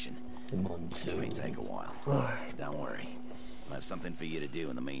transmission. The This may monsoon. take a while. Don't worry. I have something for you to do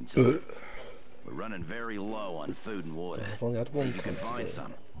in the meantime. We're running very low on food and water. I've only had one If you can can find today.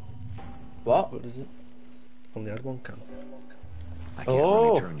 some. What? What is it? Only had one can. I can't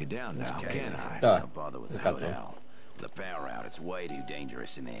really turn you down now, can I? No. Don't bother with the It's got hotel. With the power out, it's way too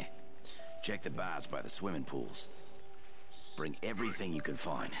dangerous in there. Check the bars by the swimming pools. Bring everything you can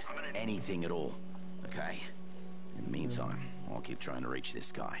find. Anything at all. Okay? In the meantime, I'll keep trying to reach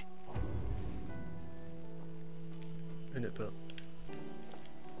this guy. In it, but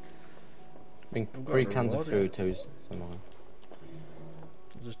Bring I've got 3 a cans of reward, food too, somewhere.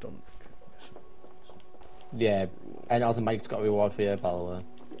 I've just done. Yeah, and also Mike's got a reward for you, by the way.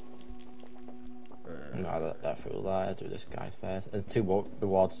 No, that through that. I'll do this guy first. There's 2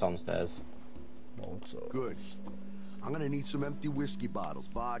 rewards downstairs. Good. I'm gonna need some empty whiskey bottles,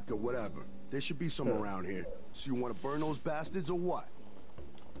 vodka, whatever. There should be some around here. So you want to burn those bastards or what?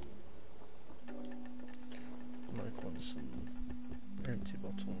 Mike wants some empty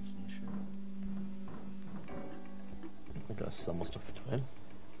bottles and shit. I've got to sell more stuff to him.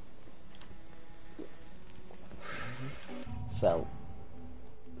 Sell.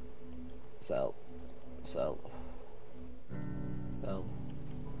 Sell. Sell. Sell.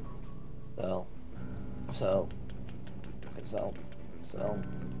 Sell. Sell. Fucking sell. Sell.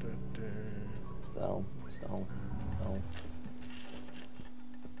 Sell. Sell. Sell.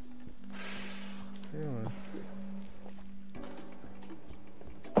 Yeah.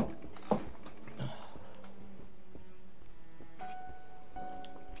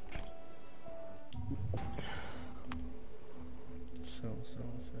 Sell.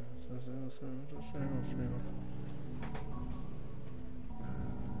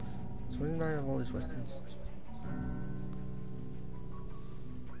 So when did I have all these weapons?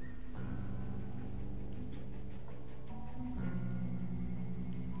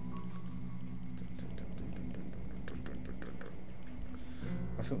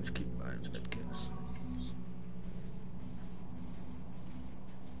 I think we just keep buying the medkits.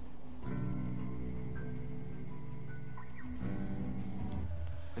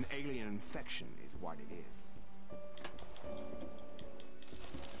 An alien infection is what it is.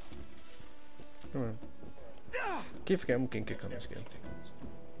 Come on. Keep forgetting we can kick on this game.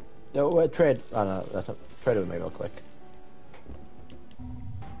 No, wait, trade. Oh no, that's not. Trade with me real quick.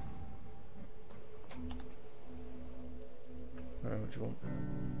 Alright, what do you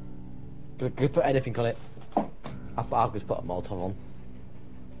want? Could put anything on it. I'll just put a Molotov on.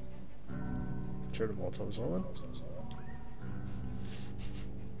 Trade a Molotov as well then.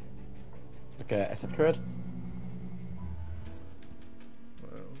 Okay, accept trade.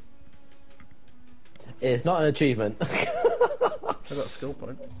 Well, It's not an achievement. I got a skill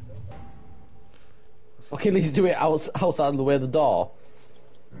point. Okay, at least do it outside of the way of the door.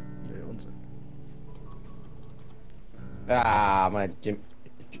 Yeah, one sec. Ah, I'm gonna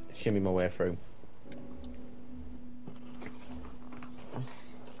shimmy my way through.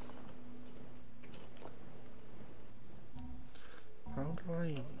 How do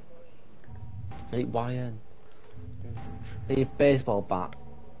I... Hey, YN. Hey, baseball bat.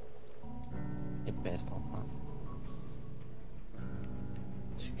 Hey, baseball bat.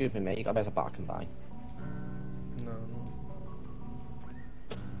 Excuse me, mate. You got a better bat I can buy. No.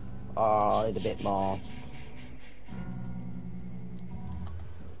 Oh, I need a bit more.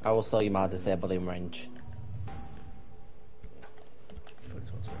 I will sell you my disabling wrench.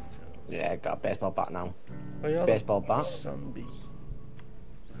 Yeah, got a baseball bat now. Oh, yeah, baseball bat. Zombie.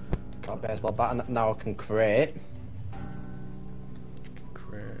 Got a baseball bat, and now I can create.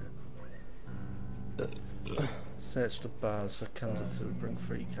 Search the bars for cans of food. Bring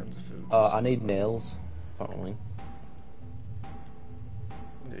 3 cans of food. Oh, I need nails. Apparently.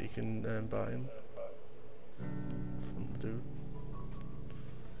 Yeah, you can buy them from the dude.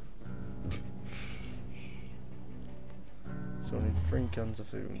 So we need 3 cans of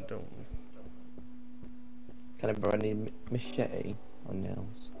food, don't we? Can I borrow any machete or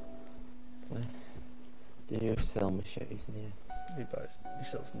nails? Where? Do you sell machetes in here? He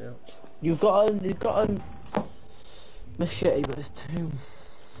sells nails. You've got a machete, but it's 2.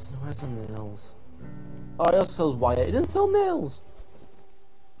 Where's the nails? Oh, he also sells wire. He doesn't sell nails.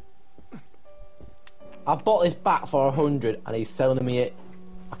 I bought this bat for 100, and he's selling me it.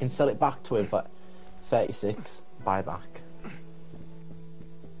 I can sell it back to him for 36. Buy back.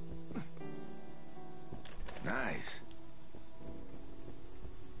 Nice.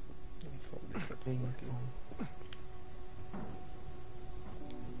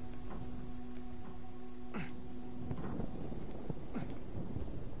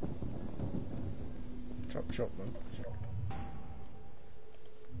 Chop, man.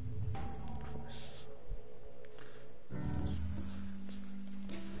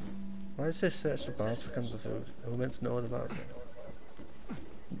 Why is this search the bars for cans of food? Are we meant to know about it?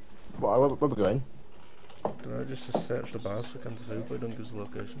 Where we going? Don't know, just to search the bars for cans of food, but it don't give us the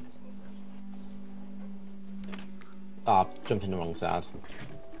location. Ah, jumped in the wrong side.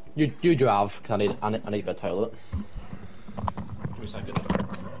 You drive, cause I need to go to the toilet. Give me a second.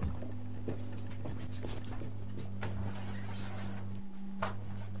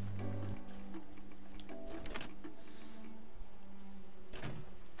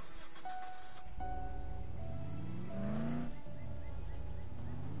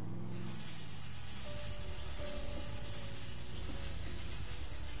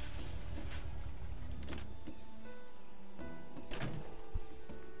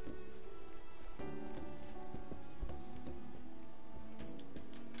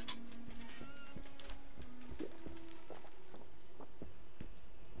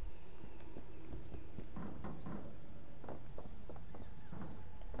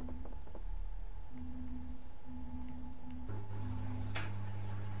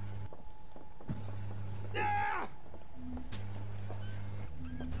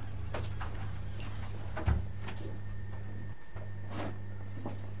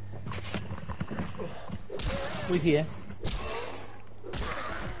 We're here.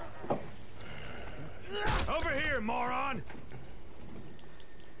 Over here, moron!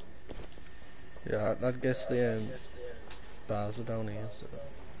 Yeah, I guess the bars are down here, so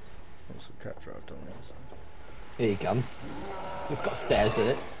also cat drive down here. So. Here you come. It's got stairs in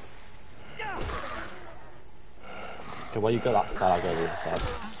it. Okay, well you go that side, I'll go the other side.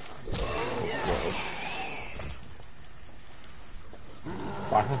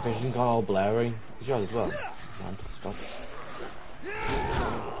 Why can the vision go all blurry? Is yours as well? Stop.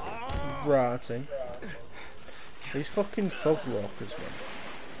 Righty. These fucking fog walkers, man.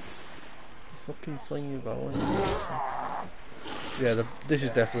 Fucking flinging about. Yeah, this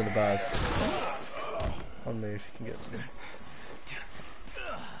is definitely the bars. On me if you can get to them.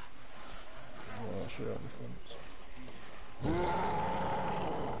 Oh, I'll show you out my front.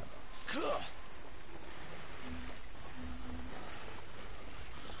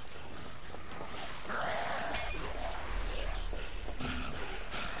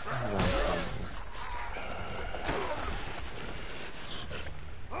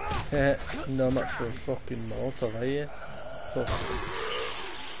 No match for a fucking mortar, are you? Fuck.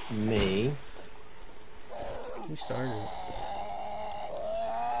 Me? You started it.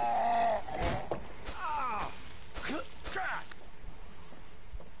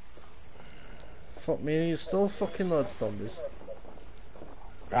 Fuck me, you're still fucking loads of zombies.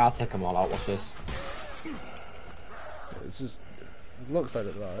 I'll take them all out, watch this. It's just, it looks like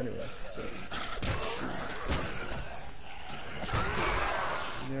it anyway, so.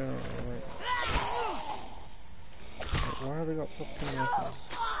 Yeah, alright. Why have they got fucking weapons?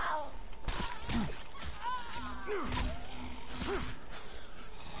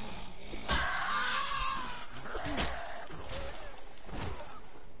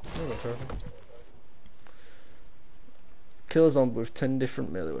 Oh, whatever. Kill a zombie with 10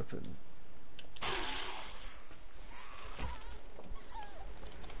 different melee weapons.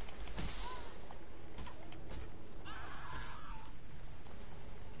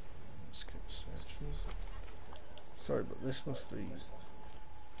 sorry, but this must be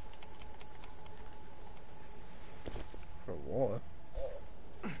for water.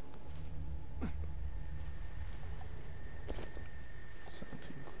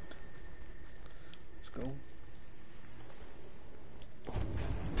 17 quid. Let's go.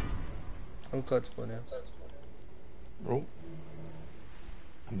 I'm glad to play now. Oh.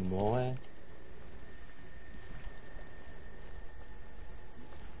 More.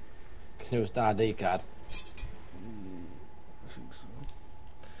 Continuous ID card. I think so.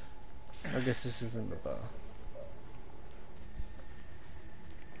 I guess this isn't the bar.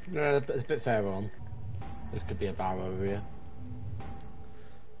 Yeah, it's a bit further on. This could be a bar over here.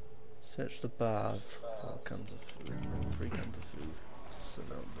 Search the bars for cans of food, 3 cans of food to sit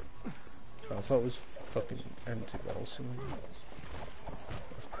down. I thought it was fucking empty bottles.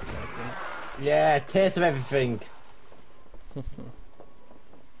 That's like yeah, taste of everything.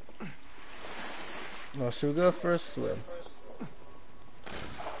 No, should we go for a swim?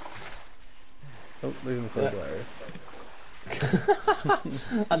 Oh, leaving the club area.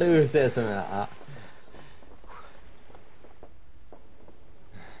 I knew you would say something like that.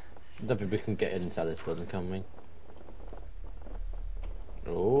 I don't think we can get inside this building, can we?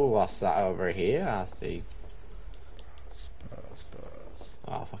 Oh, what's that over here? I see. Spars.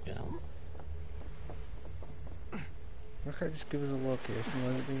 Oh, fucking hell. Why can't you just give us a location? Why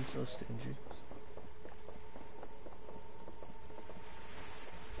is it being so stingy?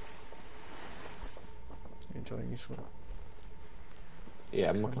 You enjoying your swim? Yeah,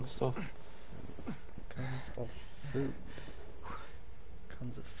 I'm looking at stuff. Cans of food.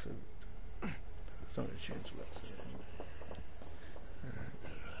 Cans of food. It's not going to change what's in it.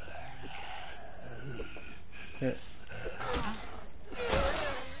 Yeah.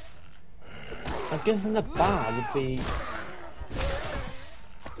 I guess in the bar would be...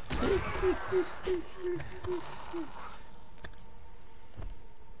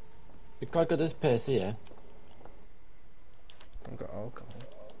 We've got to go to this place here. I've got alcohol.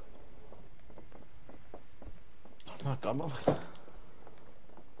 Oh god, mother.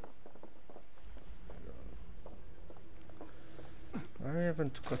 I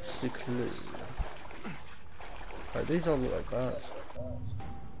haven't got the clue. Right, these all look like bars.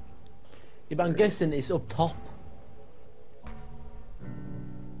 Yeah, but I'm guessing it's up top.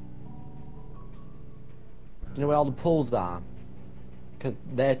 Do you know where all the pools are? Because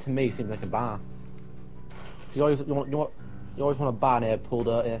there to me seems like a bar. You always want a bar near a pool,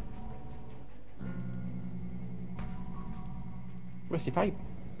 don't you? Rusty pipe.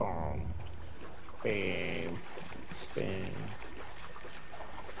 Boom. Bam. Bam.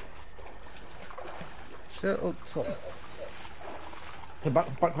 Sit up top. So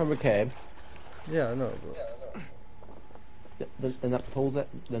back where we came. Yeah, I know, but... Then that pool,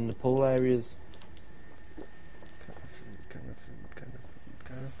 then the pool areas. Can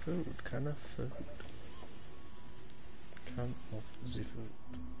of food. Can of the food.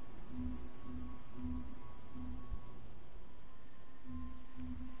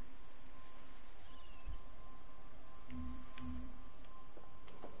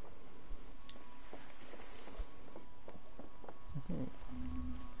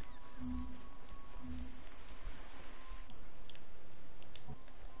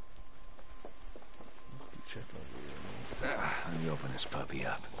 Let me open this puppy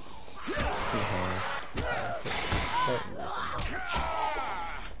up.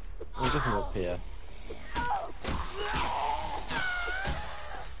 We're just up here.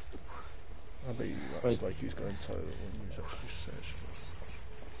 I bet you that's like he's going to the toilet when he was actually searching.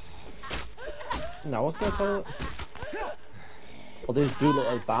 No, what's going to the toilet? Well, these do look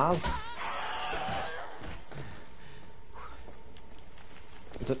like bars.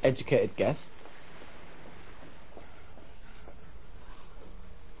 It's an educated guess.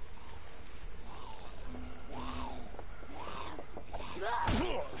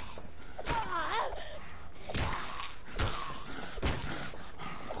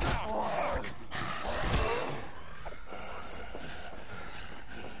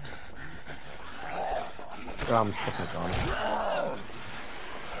 I'm stuck in on.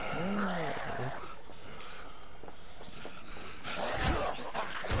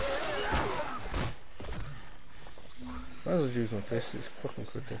 Might as well use my fist, it's fucking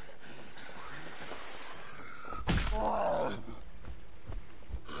quicker.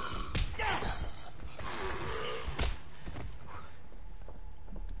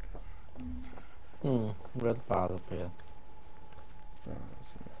 Red bar up here.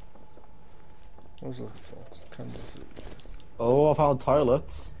 What was I looking for? Cans of food. Oh, I found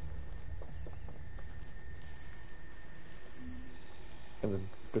toilets. And there's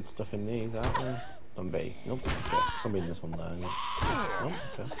good stuff in these, aren't there? Zombie. Nope. Okay. Zombie in this one there. Yeah. Oh,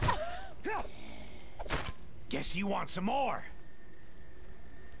 okay. Guess you want some more.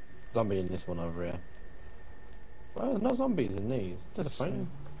 Zombie in this one over here. Well, there's no zombies in these. Disappointing.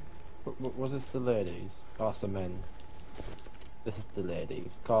 Was this the ladies? Oh, it's the men. This is the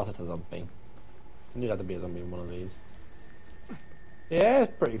ladies. Of course it's a zombie. I knew there had to be a zombie in one of these. Yeah,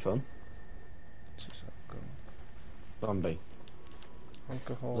 it's pretty fun. Zombie.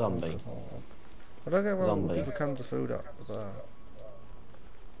 Alcohol. Zombie. Alcohol. I don't get why Zombie. people cans of food out the bar.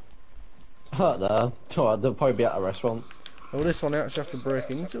 I don't know. They'll probably be at a restaurant. Oh, this one I actually have to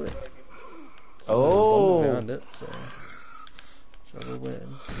break into it. So Oh. there's a zombie behind it, so we'll wait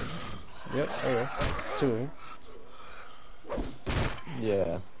and see. Yep, okay. 2 of them.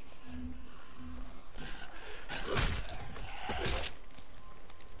 Yeah.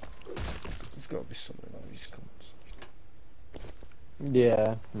 There's got to be something on these cunts.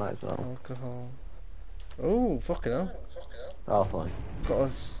 Yeah, might as well. Alcohol. Oh, fucking hell. Oh, fine. Got a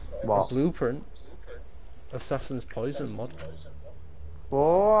What? blueprint. Assassin's Poison mod.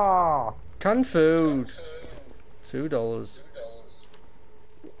 Whoa! Canned food. $2.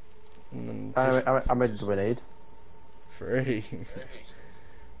 And then How many do we need? 3.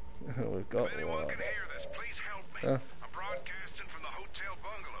 We've got one.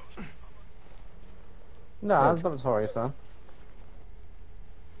 No, that's not sorry, son.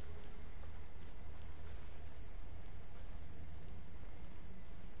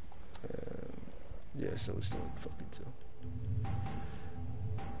 Yeah, so we're still in fucking 2.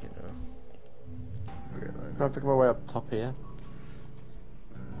 You know. Really, Can I pick my way up top here?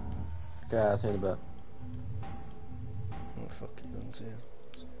 Yeah, I'll see you in a bit. Oh, fuck it, don't see.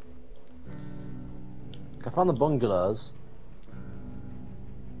 I found the bungalows.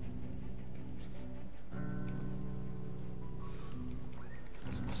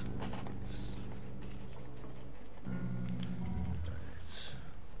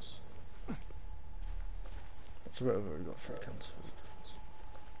 So we've already got 3 cans of food.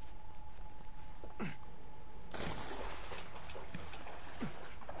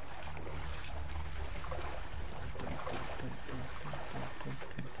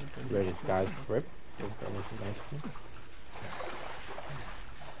 Ready to guys rib.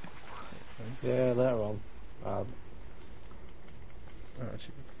 Yeah, later on.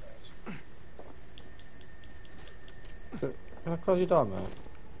 Actually, can I close your door, mate?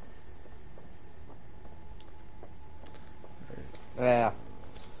 Yeah.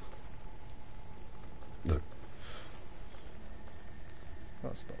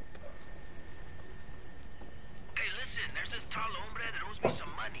 that's not bad. Hey, listen, there's this tall hombre that owes me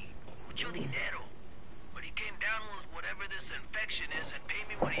some money. Mucho dinero. But he came down with whatever this infection is and paid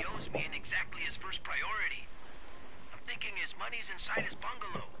me what he owes me in exactly his first priority. I'm thinking his money's inside his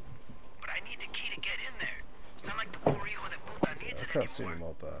bungalow. But I need the key to get in there. It's not like the poor hijo de puta needs I it can't see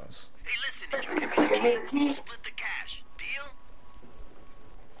anymore. any more bars. Hey, listen, if you give me the key, we'll split the cash. Deal?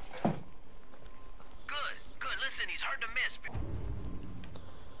 Good, good. Listen, he's hard to miss.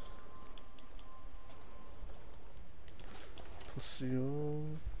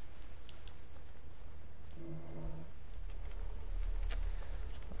 Possession.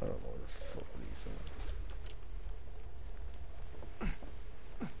 I don't know what the fuck these are.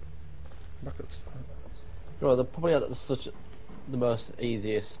 Back at the start. Well, they're probably at the most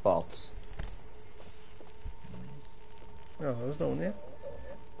easiest spots. Oh, there's no one here.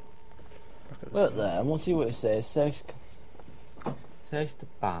 Back at the Look start. there, and we'll see what it says. Search the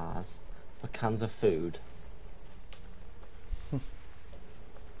bars for cans of food.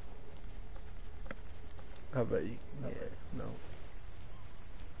 I bet you. Yeah, no.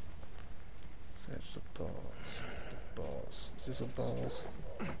 Search the bars. The bars. Is this a bars?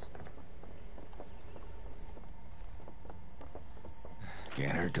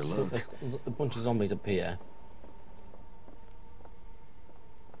 Can't hurt to So look. there's a bunch of zombies up here.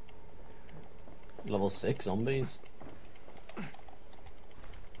 Level 6 zombies.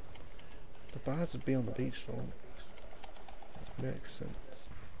 The bars would be on the beach, so makes sense.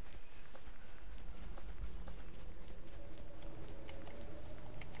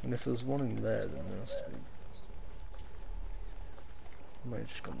 And if there's one in there, then there has to be. I might have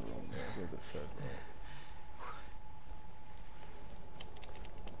just gone the wrong way, a little bit further.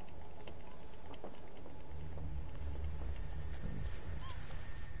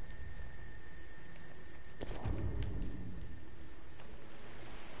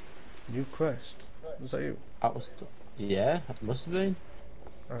 New quest? Was that you? That was, yeah, that must have been.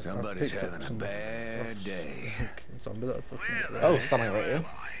 I Somebody's picked up having a some- bad day. Zombie that I fucking Oh, standing right here.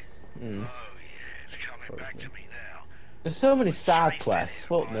 Oh, yeah, it's coming back to me now. There's so many side quests.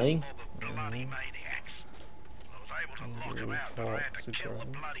 Fuck me. Bloody maniac. to lock him out, but I had to kill the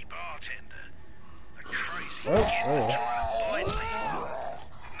bloody bartender. The crazy Oh, kid oh, was yeah. trying to avoid me.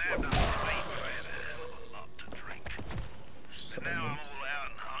 Nabbed him for me, but I had a hell of a lot to drink. And now I'm all out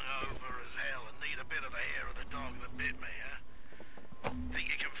and hungover as hell and need a bit of the hair of the dog that bit me, huh? Think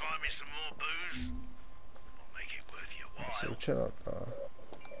you can find me some more booze? I'll make it worth your So while. check that bar.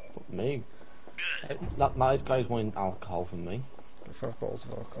 Fuck me. That nice guy's wanting alcohol from me. 5 bottles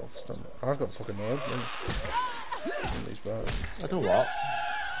of alcohol for standard. I've got fucking loads in these bars. I don't know what.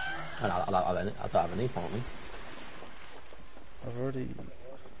 I don't have any, apparently. I've already...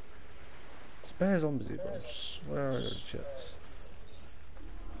 It's bare zombies here, but I swear I already checked.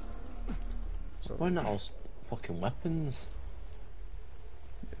 So Why not all fucking weapons?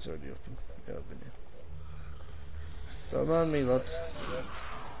 it's already open. Yeah, I've been here. Don't mind me, lads.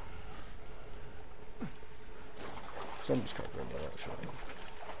 Zombies can't go in there, actually.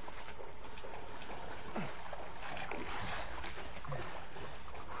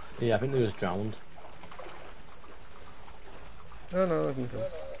 Yeah, I think they was drowned. No, no, I can go. Do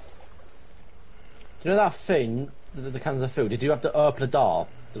you know that thing, the cans of food? Did you have to open the door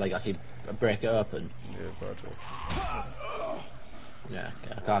to like actually break it open? Yeah, bad job. Yeah,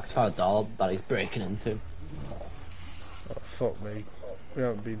 okay. I can find a door that he's breaking into. Oh, fuck me. We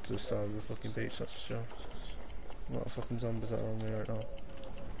haven't been to the side of the fucking beach, that's for sure. A lot of fucking zombies that are on me right now.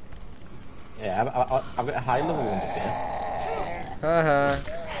 Yeah, I've got a high level 1 fear. Haha.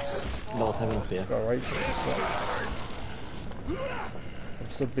 Level 7 fear. Got right for it. I'm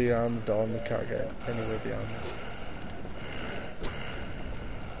stood behind the door and they can't get anywhere behind me.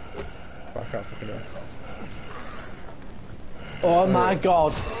 But I can't fucking know. Oh my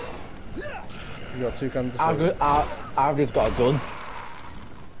god! You got 2 cans of food? I've just got a gun.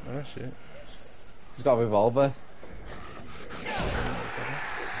 Oh shit. He's got a revolver.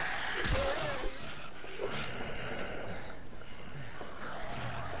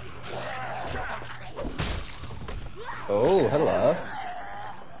 Oh, hello.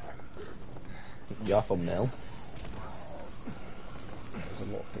 Your thumbnail. There's a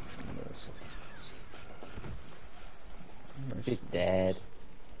lot of pictures in there, so. Nice. He's dead.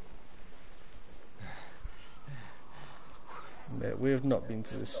 Mate, we have not been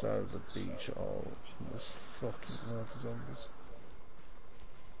to this side of the beach at all. There's fucking loads of zombies.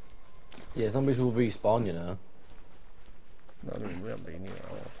 Yeah, zombies will respawn, you know. No, I mean, we haven't been here at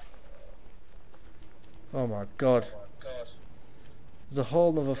all. Oh my god. There's a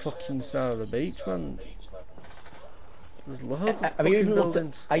whole other fucking side of the beach, man. There's loads of Have you fucking even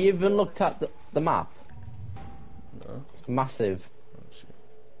buildings. have you even looked at the map? No. It's massive. Oh, shit.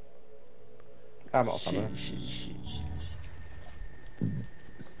 I'm off on Shit, it. shit, shit.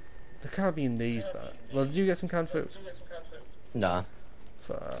 They can't be in these, but well, did you get some canned food? Nah.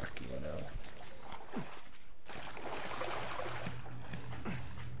 Fuck you know.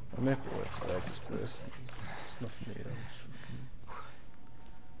 I'm happy with it, this place. It's nothing here.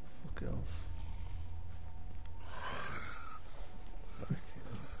 Fuck it off.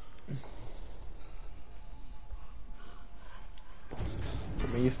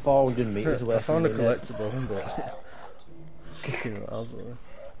 I mean, you're 400 meters away I from found a me, mate. collectible, but fucking miles away.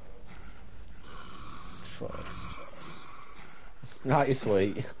 Fuck. That is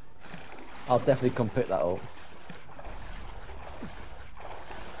sweet. I'll definitely come pick that up.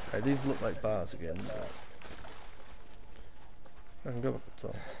 Hey, these look like bars again, but I can go back to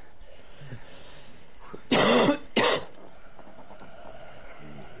top.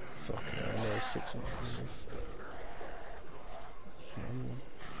 Fucking hell, no 6 inches.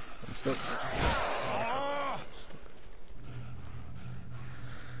 I'm stuck.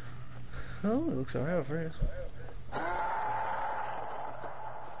 Oh, it looks alright over here.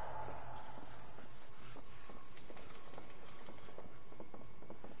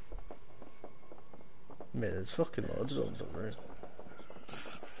 Mate, there's fucking loads of buildings over here.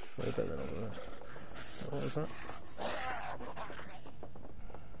 Way better than over there. What was that?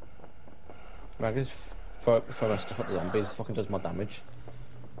 I guess throw my stuff at the zombies, fucking does more damage.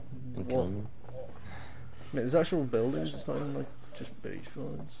 And kill them. Mate, there's actual buildings, it's not even like just beach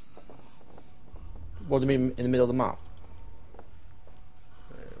buildings. What do you mean in the middle of the map?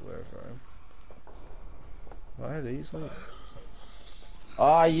 Wherever I am. Why are these like?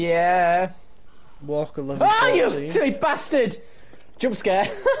 Oh yeah! Walker level Ah, 14. you silly bastard! Jump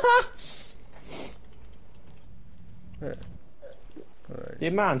scare! Yeah. Alright. Yeah,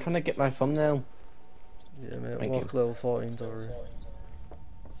 man, I'm trying to get my thumbnail. Yeah, mate, Thank Walker level 14's over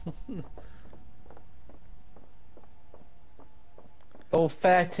here. Oh,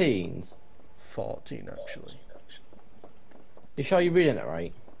 13s? 14 actually. You sure you're reading it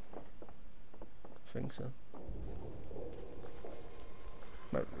right? I think so.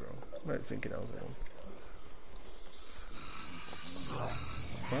 Might be wrong. Might be thinking Alzheimer's.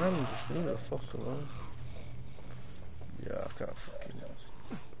 Man, just leave me the fuck alone. Yeah, I can't fucking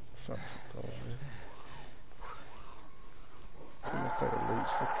fuck all of it. I'm not quite a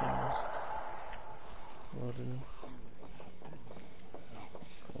leech fucking warden.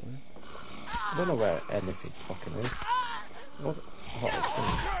 I don't know where anything fucking is. What?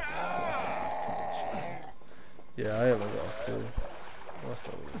 Yeah, I haven't got a clue. I'll have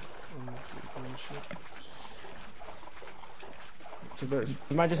to have a look.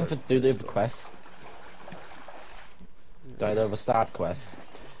 You might just have to do the other quests. Do the other side quests.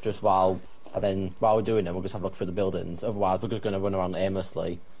 Just while we're doing them, we'll just have a look through the buildings. Otherwise, we're just going to run around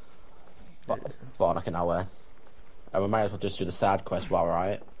aimlessly for like an hour. And we might as well just do the side quest while we're at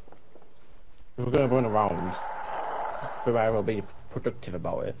it. If we're going to run around, we might as well be productive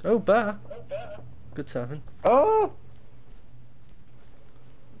about it. Oh, bar! Good timing. Oh!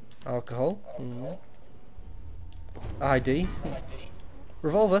 Alcohol. ID.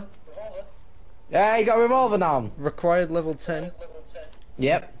 Revolver. Yeah, you got a revolver now. Required level 10.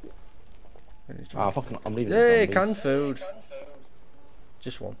 Yep. Oh, fucking, I'm leaving. Hey, canned food.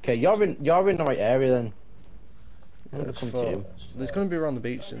 Just one. Okay, you're in the right area then. Yeah, there's gonna be around the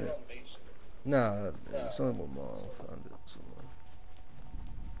beach, isn't it? Nah, it's only one more. I'll find it somewhere.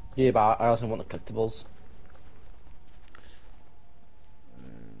 Yeah, but I also want the collectibles.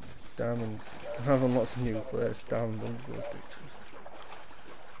 Diamond. I'm having lots of new players. Diamond ones.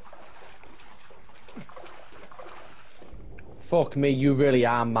 Fuck me, you really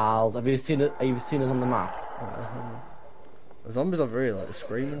are mild. Have you seen it? Have you seen it on the map? The zombies are really like the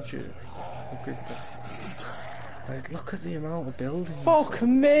screaming shit. Like, look at the amount of buildings. Fuck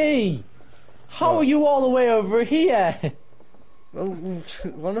me! How are you all the way over here? Well,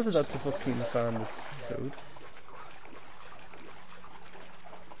 one of us had to fucking find the food.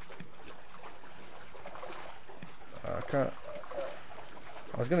 I can't.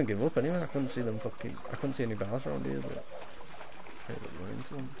 I was gonna give up anyway. I couldn't see them fucking. I couldn't see any bars around here, but.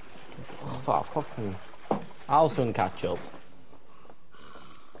 Into them. Oh, fucking. I'll soon catch up.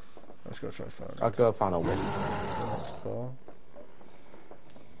 Let's go try to find it. I'll go find a whip. The next bar.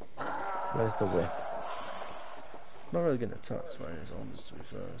 Where's the whip? Not really getting attacked by any zombies, to be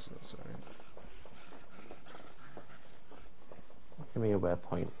fair, so that's alright. Give me a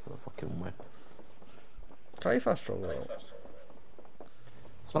waypoint for the fucking whip. Try your fast travel out.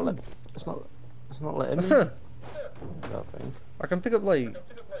 It's not letting me. I don't think. I can pick up like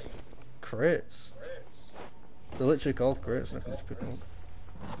crates. They're literally called crates, and I can just pick them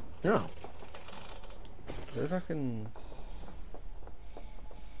up. Yeah. Says I can.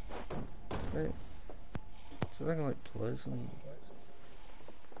 Wait. Says I can like play some.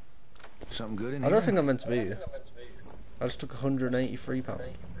 Something good in I here? don't think I'm meant to be here. I just took £183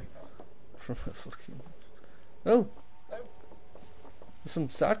 from a fucking. Oh! There's some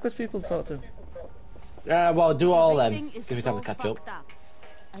side quest people to talk to. Yeah, well, do all them. Everything is Give you time so to catch up. fucked up.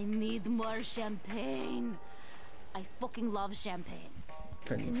 I need more champagne. I fucking love champagne.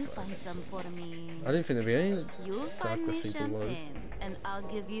 Can you find some for me? I didn't think there'd be any You side find quest me people loaded. champagne, and I'll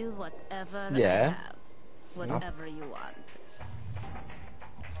give you whatever I Yeah. have. Whatever you want.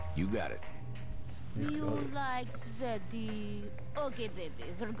 You got it. You like sweaty. Okay, baby,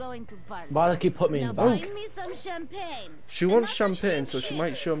 we're going to party. Why do they keep putting me Now in the back? find me some champagne. She wants champagne, so she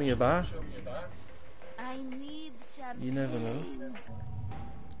might show me a bar. I need champagne. You never know.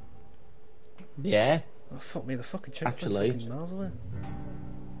 Yeah. Oh, fuck me, the fucking checkpoint's Actually. fucking miles away.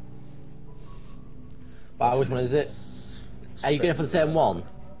 But which one is it? Are you going for the same one?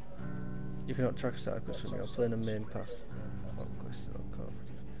 You cannot track a side quest for me. I'm playing a main pass. Oh, quest, oh,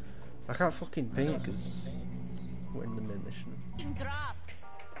 cooperative. I can't fucking ping it because we're in the main mission. Drop.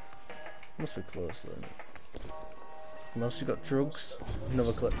 Must be close though. And also you got drugs,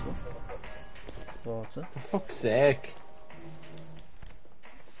 another collectible. Water. For fuck's sake.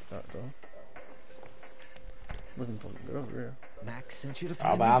 That door. Looking fucking good over here. Max sent you to Oh,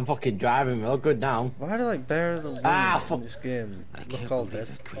 find but me? I'm fucking driving real good now. Why do like bears and Ah, in this game I look can't all believe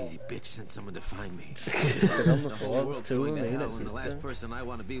dead? that crazy bitch sent someone to find me. They're on the The whole floor, world's it's two going of to me hell, next and the to last person I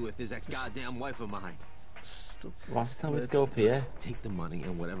want to be with is that goddamn wife of mine. Last time we go up here. Take the money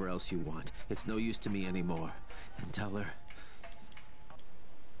and whatever else you want. It's no use to me anymore. And tell her...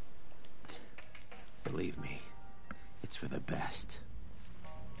 Believe me, it's for the best.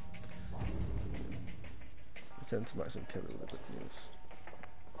 Return to Max and Kelly with the good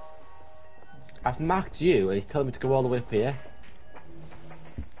news. I've marked you and he's telling me to go all the way up here.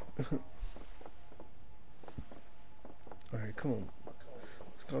 Alright, come on.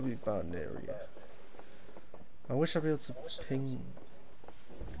 It's gotta be about an area. I wish I'd be able to ping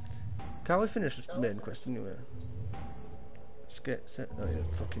Can't we finish this main quest anyway? Let's get set. Oh yeah,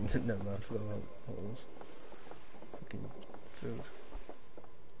 fucking never mind. I forgot about what it was. Fucking food.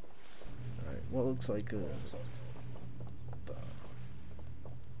 Alright, what looks like a bar.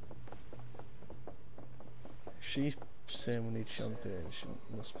 She's saying we need champagne. She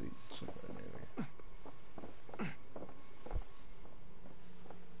must be somewhere near here.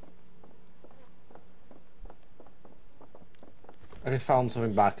 I just found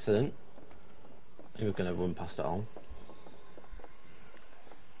something by accident. I think we're gonna run past it all.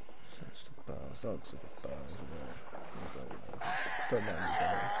 Search the bars. That looks like a bar, isn't it? Don't mind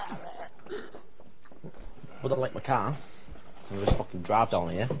this. Would I like my car? So we just fucking drive down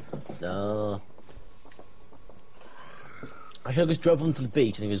here. No. I should have just drove onto the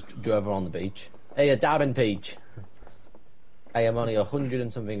beach and he just drove on the beach. Hey, a Darren Peach. I am only 100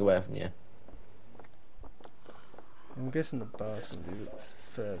 and something away from you. I'm guessing the bar's gonna be a bit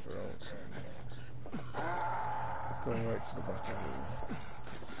further out. So going right to the back of the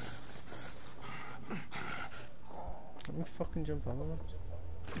room. Let me fucking jump over.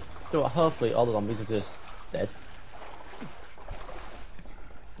 So hopefully all the zombies are just dead.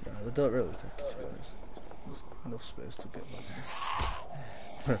 No, they don't really take it, to be honest. There's enough space to get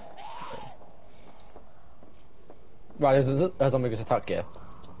back. Right, is a zombie going to attack you? Yeah.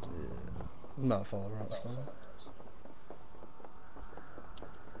 Might fall around somewhere.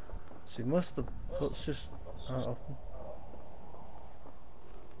 See, most of the huts just aren't open.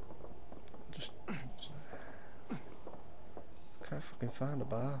 Just can't fucking find a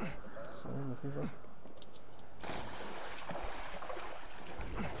bar. That's what I'm looking for.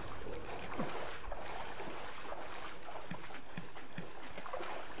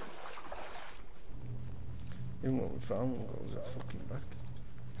 Even what we found, we'll go fucking back.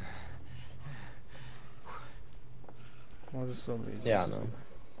 Why is there so many? Yeah, I know.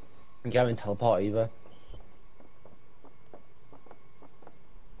 You can't even teleport either.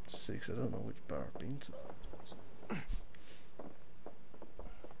 6, I don't know which bar I've been to.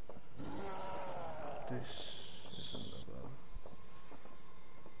 This isn't a bar.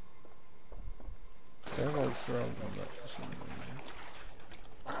 They're all surrounding that for some reason.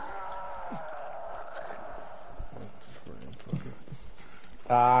 I'll just run in, fuck it.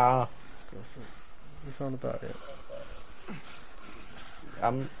 Ah. Let's go for it. We found a bar yet?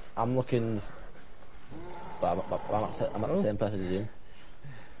 I'm looking, but I'm at the same place as you.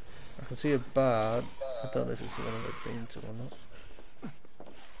 I can see a bar. I don't know if it's the one I've been to or not.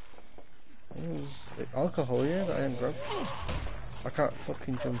 There's alcohol here that I ain't grabbed. I can't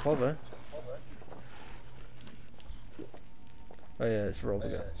fucking jump over. Oh yeah, it's rolled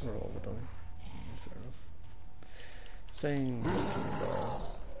again. We're overdone. Fair enough. Same fucking bar.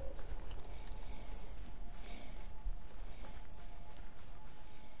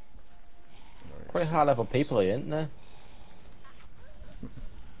 Quite high level people here, isn't there?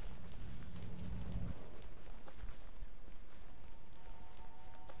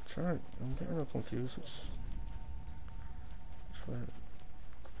 I'm getting all confused. Which way?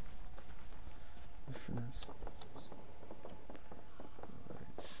 Different is.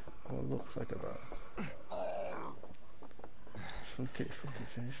 Right. Well, it looks like a bar. Just want to get fucking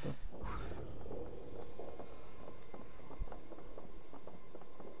finished up.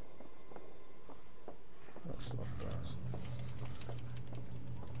 That's not bad.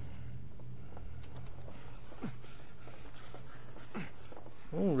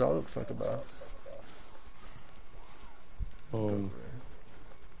 Oh, that looks like a bar. Oh,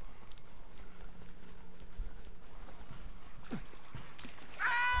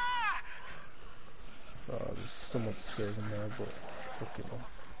 there's someone to save in there, but fucking hell.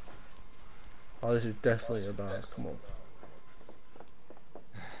 Oh, this is definitely a bar. Come on.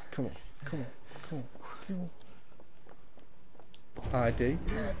 Come on. Come on. Come on. Come on. ID.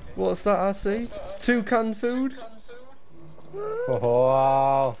 What's that I see? 2 canned food? oh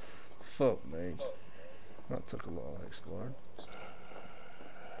wow. Fuck me. That took a lot of exploring.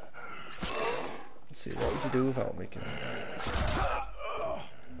 Let's see, what would you do without making it?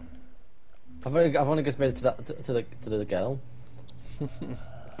 I've only just made it to the girl.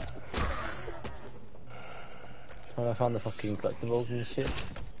 And I found the fucking collectibles and shit.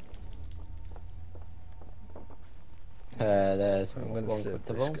 There's I'm one gonna save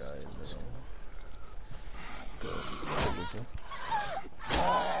this collectible. guy and then I'll go with it.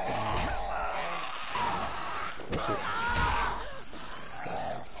 What's it?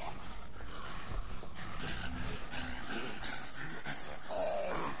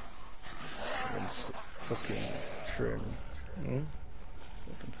 Fucking training. Mm?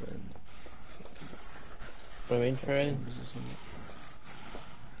 Fucking training. What do you mean training?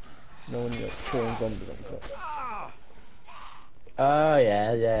 You know when you're killing zombies on the clock? Oh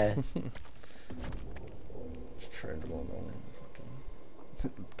yeah, yeah. Just trained them all now.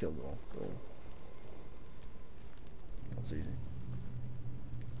 Fucking killed them all. That was easy.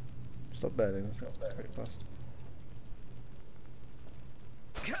 Stop betting. Very fast.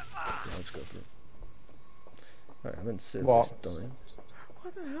 Yeah, I'll just go for it. Right, I'm in Sid. What? Dying.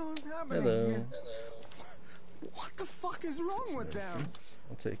 What the hell is happening Hello. here? What the fuck is wrong with them?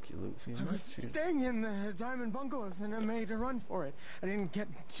 I'll take your loot for you. I was staying in the Diamond Bungalows and I made a run for it. I didn't get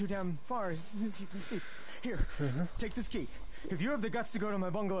too damn far, as you can see. Here, take this key. If you have the guts to go to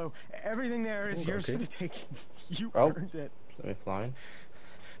my bungalow, everything there is yours for the taking. You earned it. Let me fly.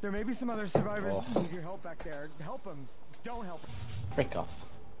 There may be some other survivors who need your help back there. Help them. Don't help them. Frick off.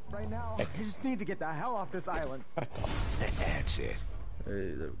 Right now, I just need to get the hell off this island. That's it.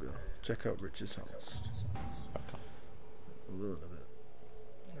 Hey, there we go. Check out Rich's house. A little bit.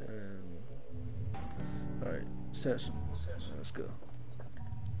 Alright, session. Let's go.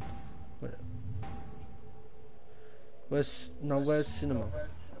 Where? Where's cinema?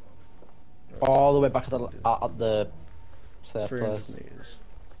 All the way back at the 300 meters.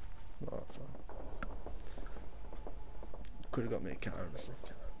 Not that far. Could have got me a car and stuff.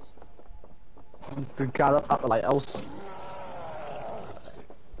 The guy at the lighthouse.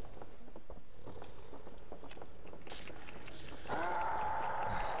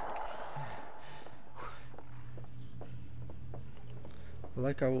 I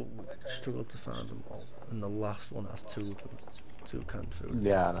like how we struggled to find them all, and the last one has 2 of them, 2 canned food.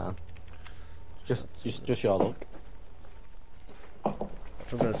 Yeah, I know. Just your luck.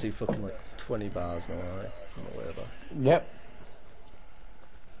 I'm gonna see fucking like 20 bars now, alright? On the way back. Yep.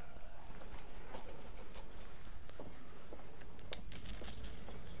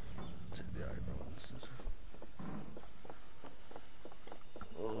 Take the eyebrow instead.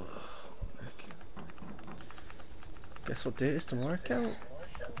 Oh, neck. Guess what day it is tomorrow, Cal?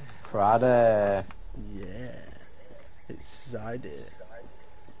 Friday. Yeah. It's Friday.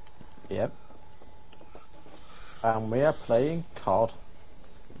 Yep. And we are playing COD.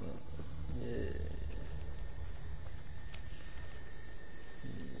 Yeah.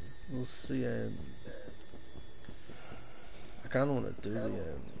 We'll see. I kind of want to do the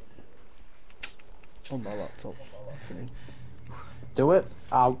on my laptop thing. Do it.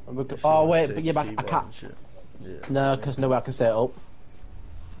 Oh wait, but yeah, but I can't. Yeah, no, because no way I can set it up.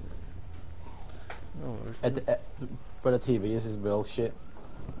 No, but the TV is bullshit.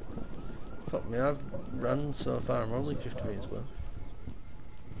 Fuck me, I've run so far. I'm only 50 minutes worth.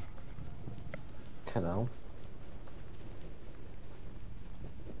 Canal.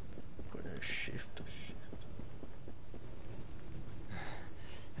 Put in a shift.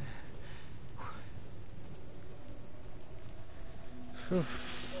 Fucking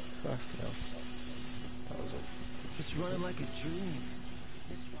hell. That was it. It's running like a dream.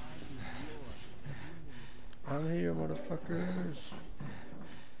 I'm here, motherfuckers.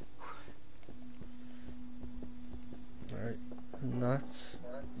 Alright, and that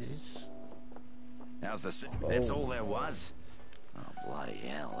is... How's the... That's all there was? Oh, bloody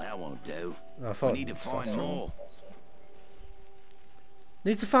hell, that won't do. We need to find more.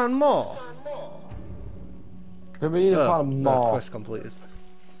 Need to find more? We need to find more. No, quest completed.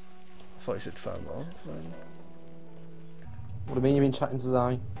 I thought you said find more. What do you mean you've been chatting to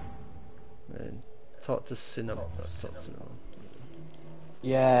Zai? Talk to Cinema. Talk to Cinema.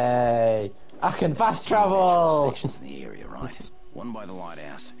 Yay! I can fast travel! Stations in the area, right? One by the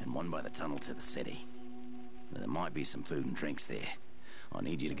lighthouse and one by the tunnel to the city. There might be some food and drinks there. I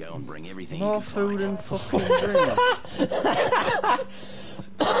need you to go and bring everything you can find. More food and fucking drink.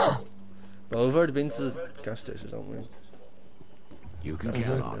 Well, we've already been to the gas stations, haven't we? You can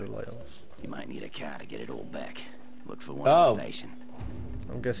count on it. You might need a car to get it all back. Look for one at the station.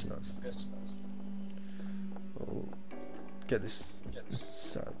 I'm guessing that's... We'll get this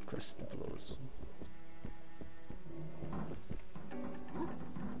side quest below us.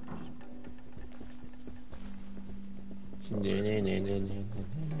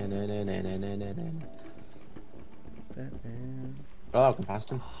 Oh, I can pass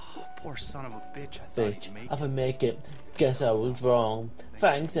him. Poor son of a bitch. I thought he'd make it. I can make it. Guess I was wrong.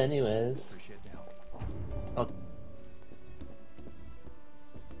 Thanks anyways. Appreciate the help. Oh.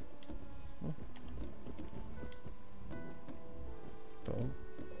 Boom.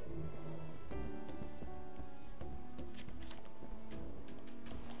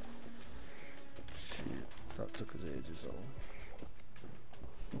 Shit, that took us ages though.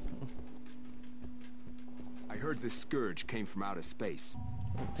 I heard this scourge came from outer space.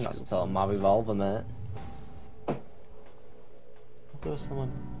 That's to tell him my revolver, mate. There was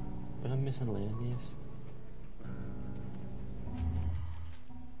someone. I'm miscellaneous.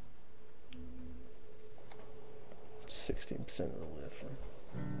 %16% of the way through.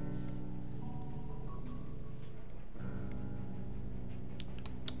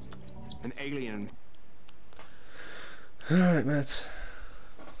 An alien. Alright, Matt.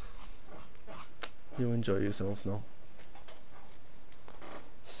 You enjoy yourself now.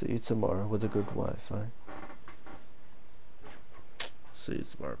 See you tomorrow with a good Wi-Fi. See you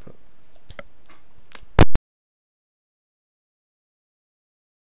tomorrow, Pat.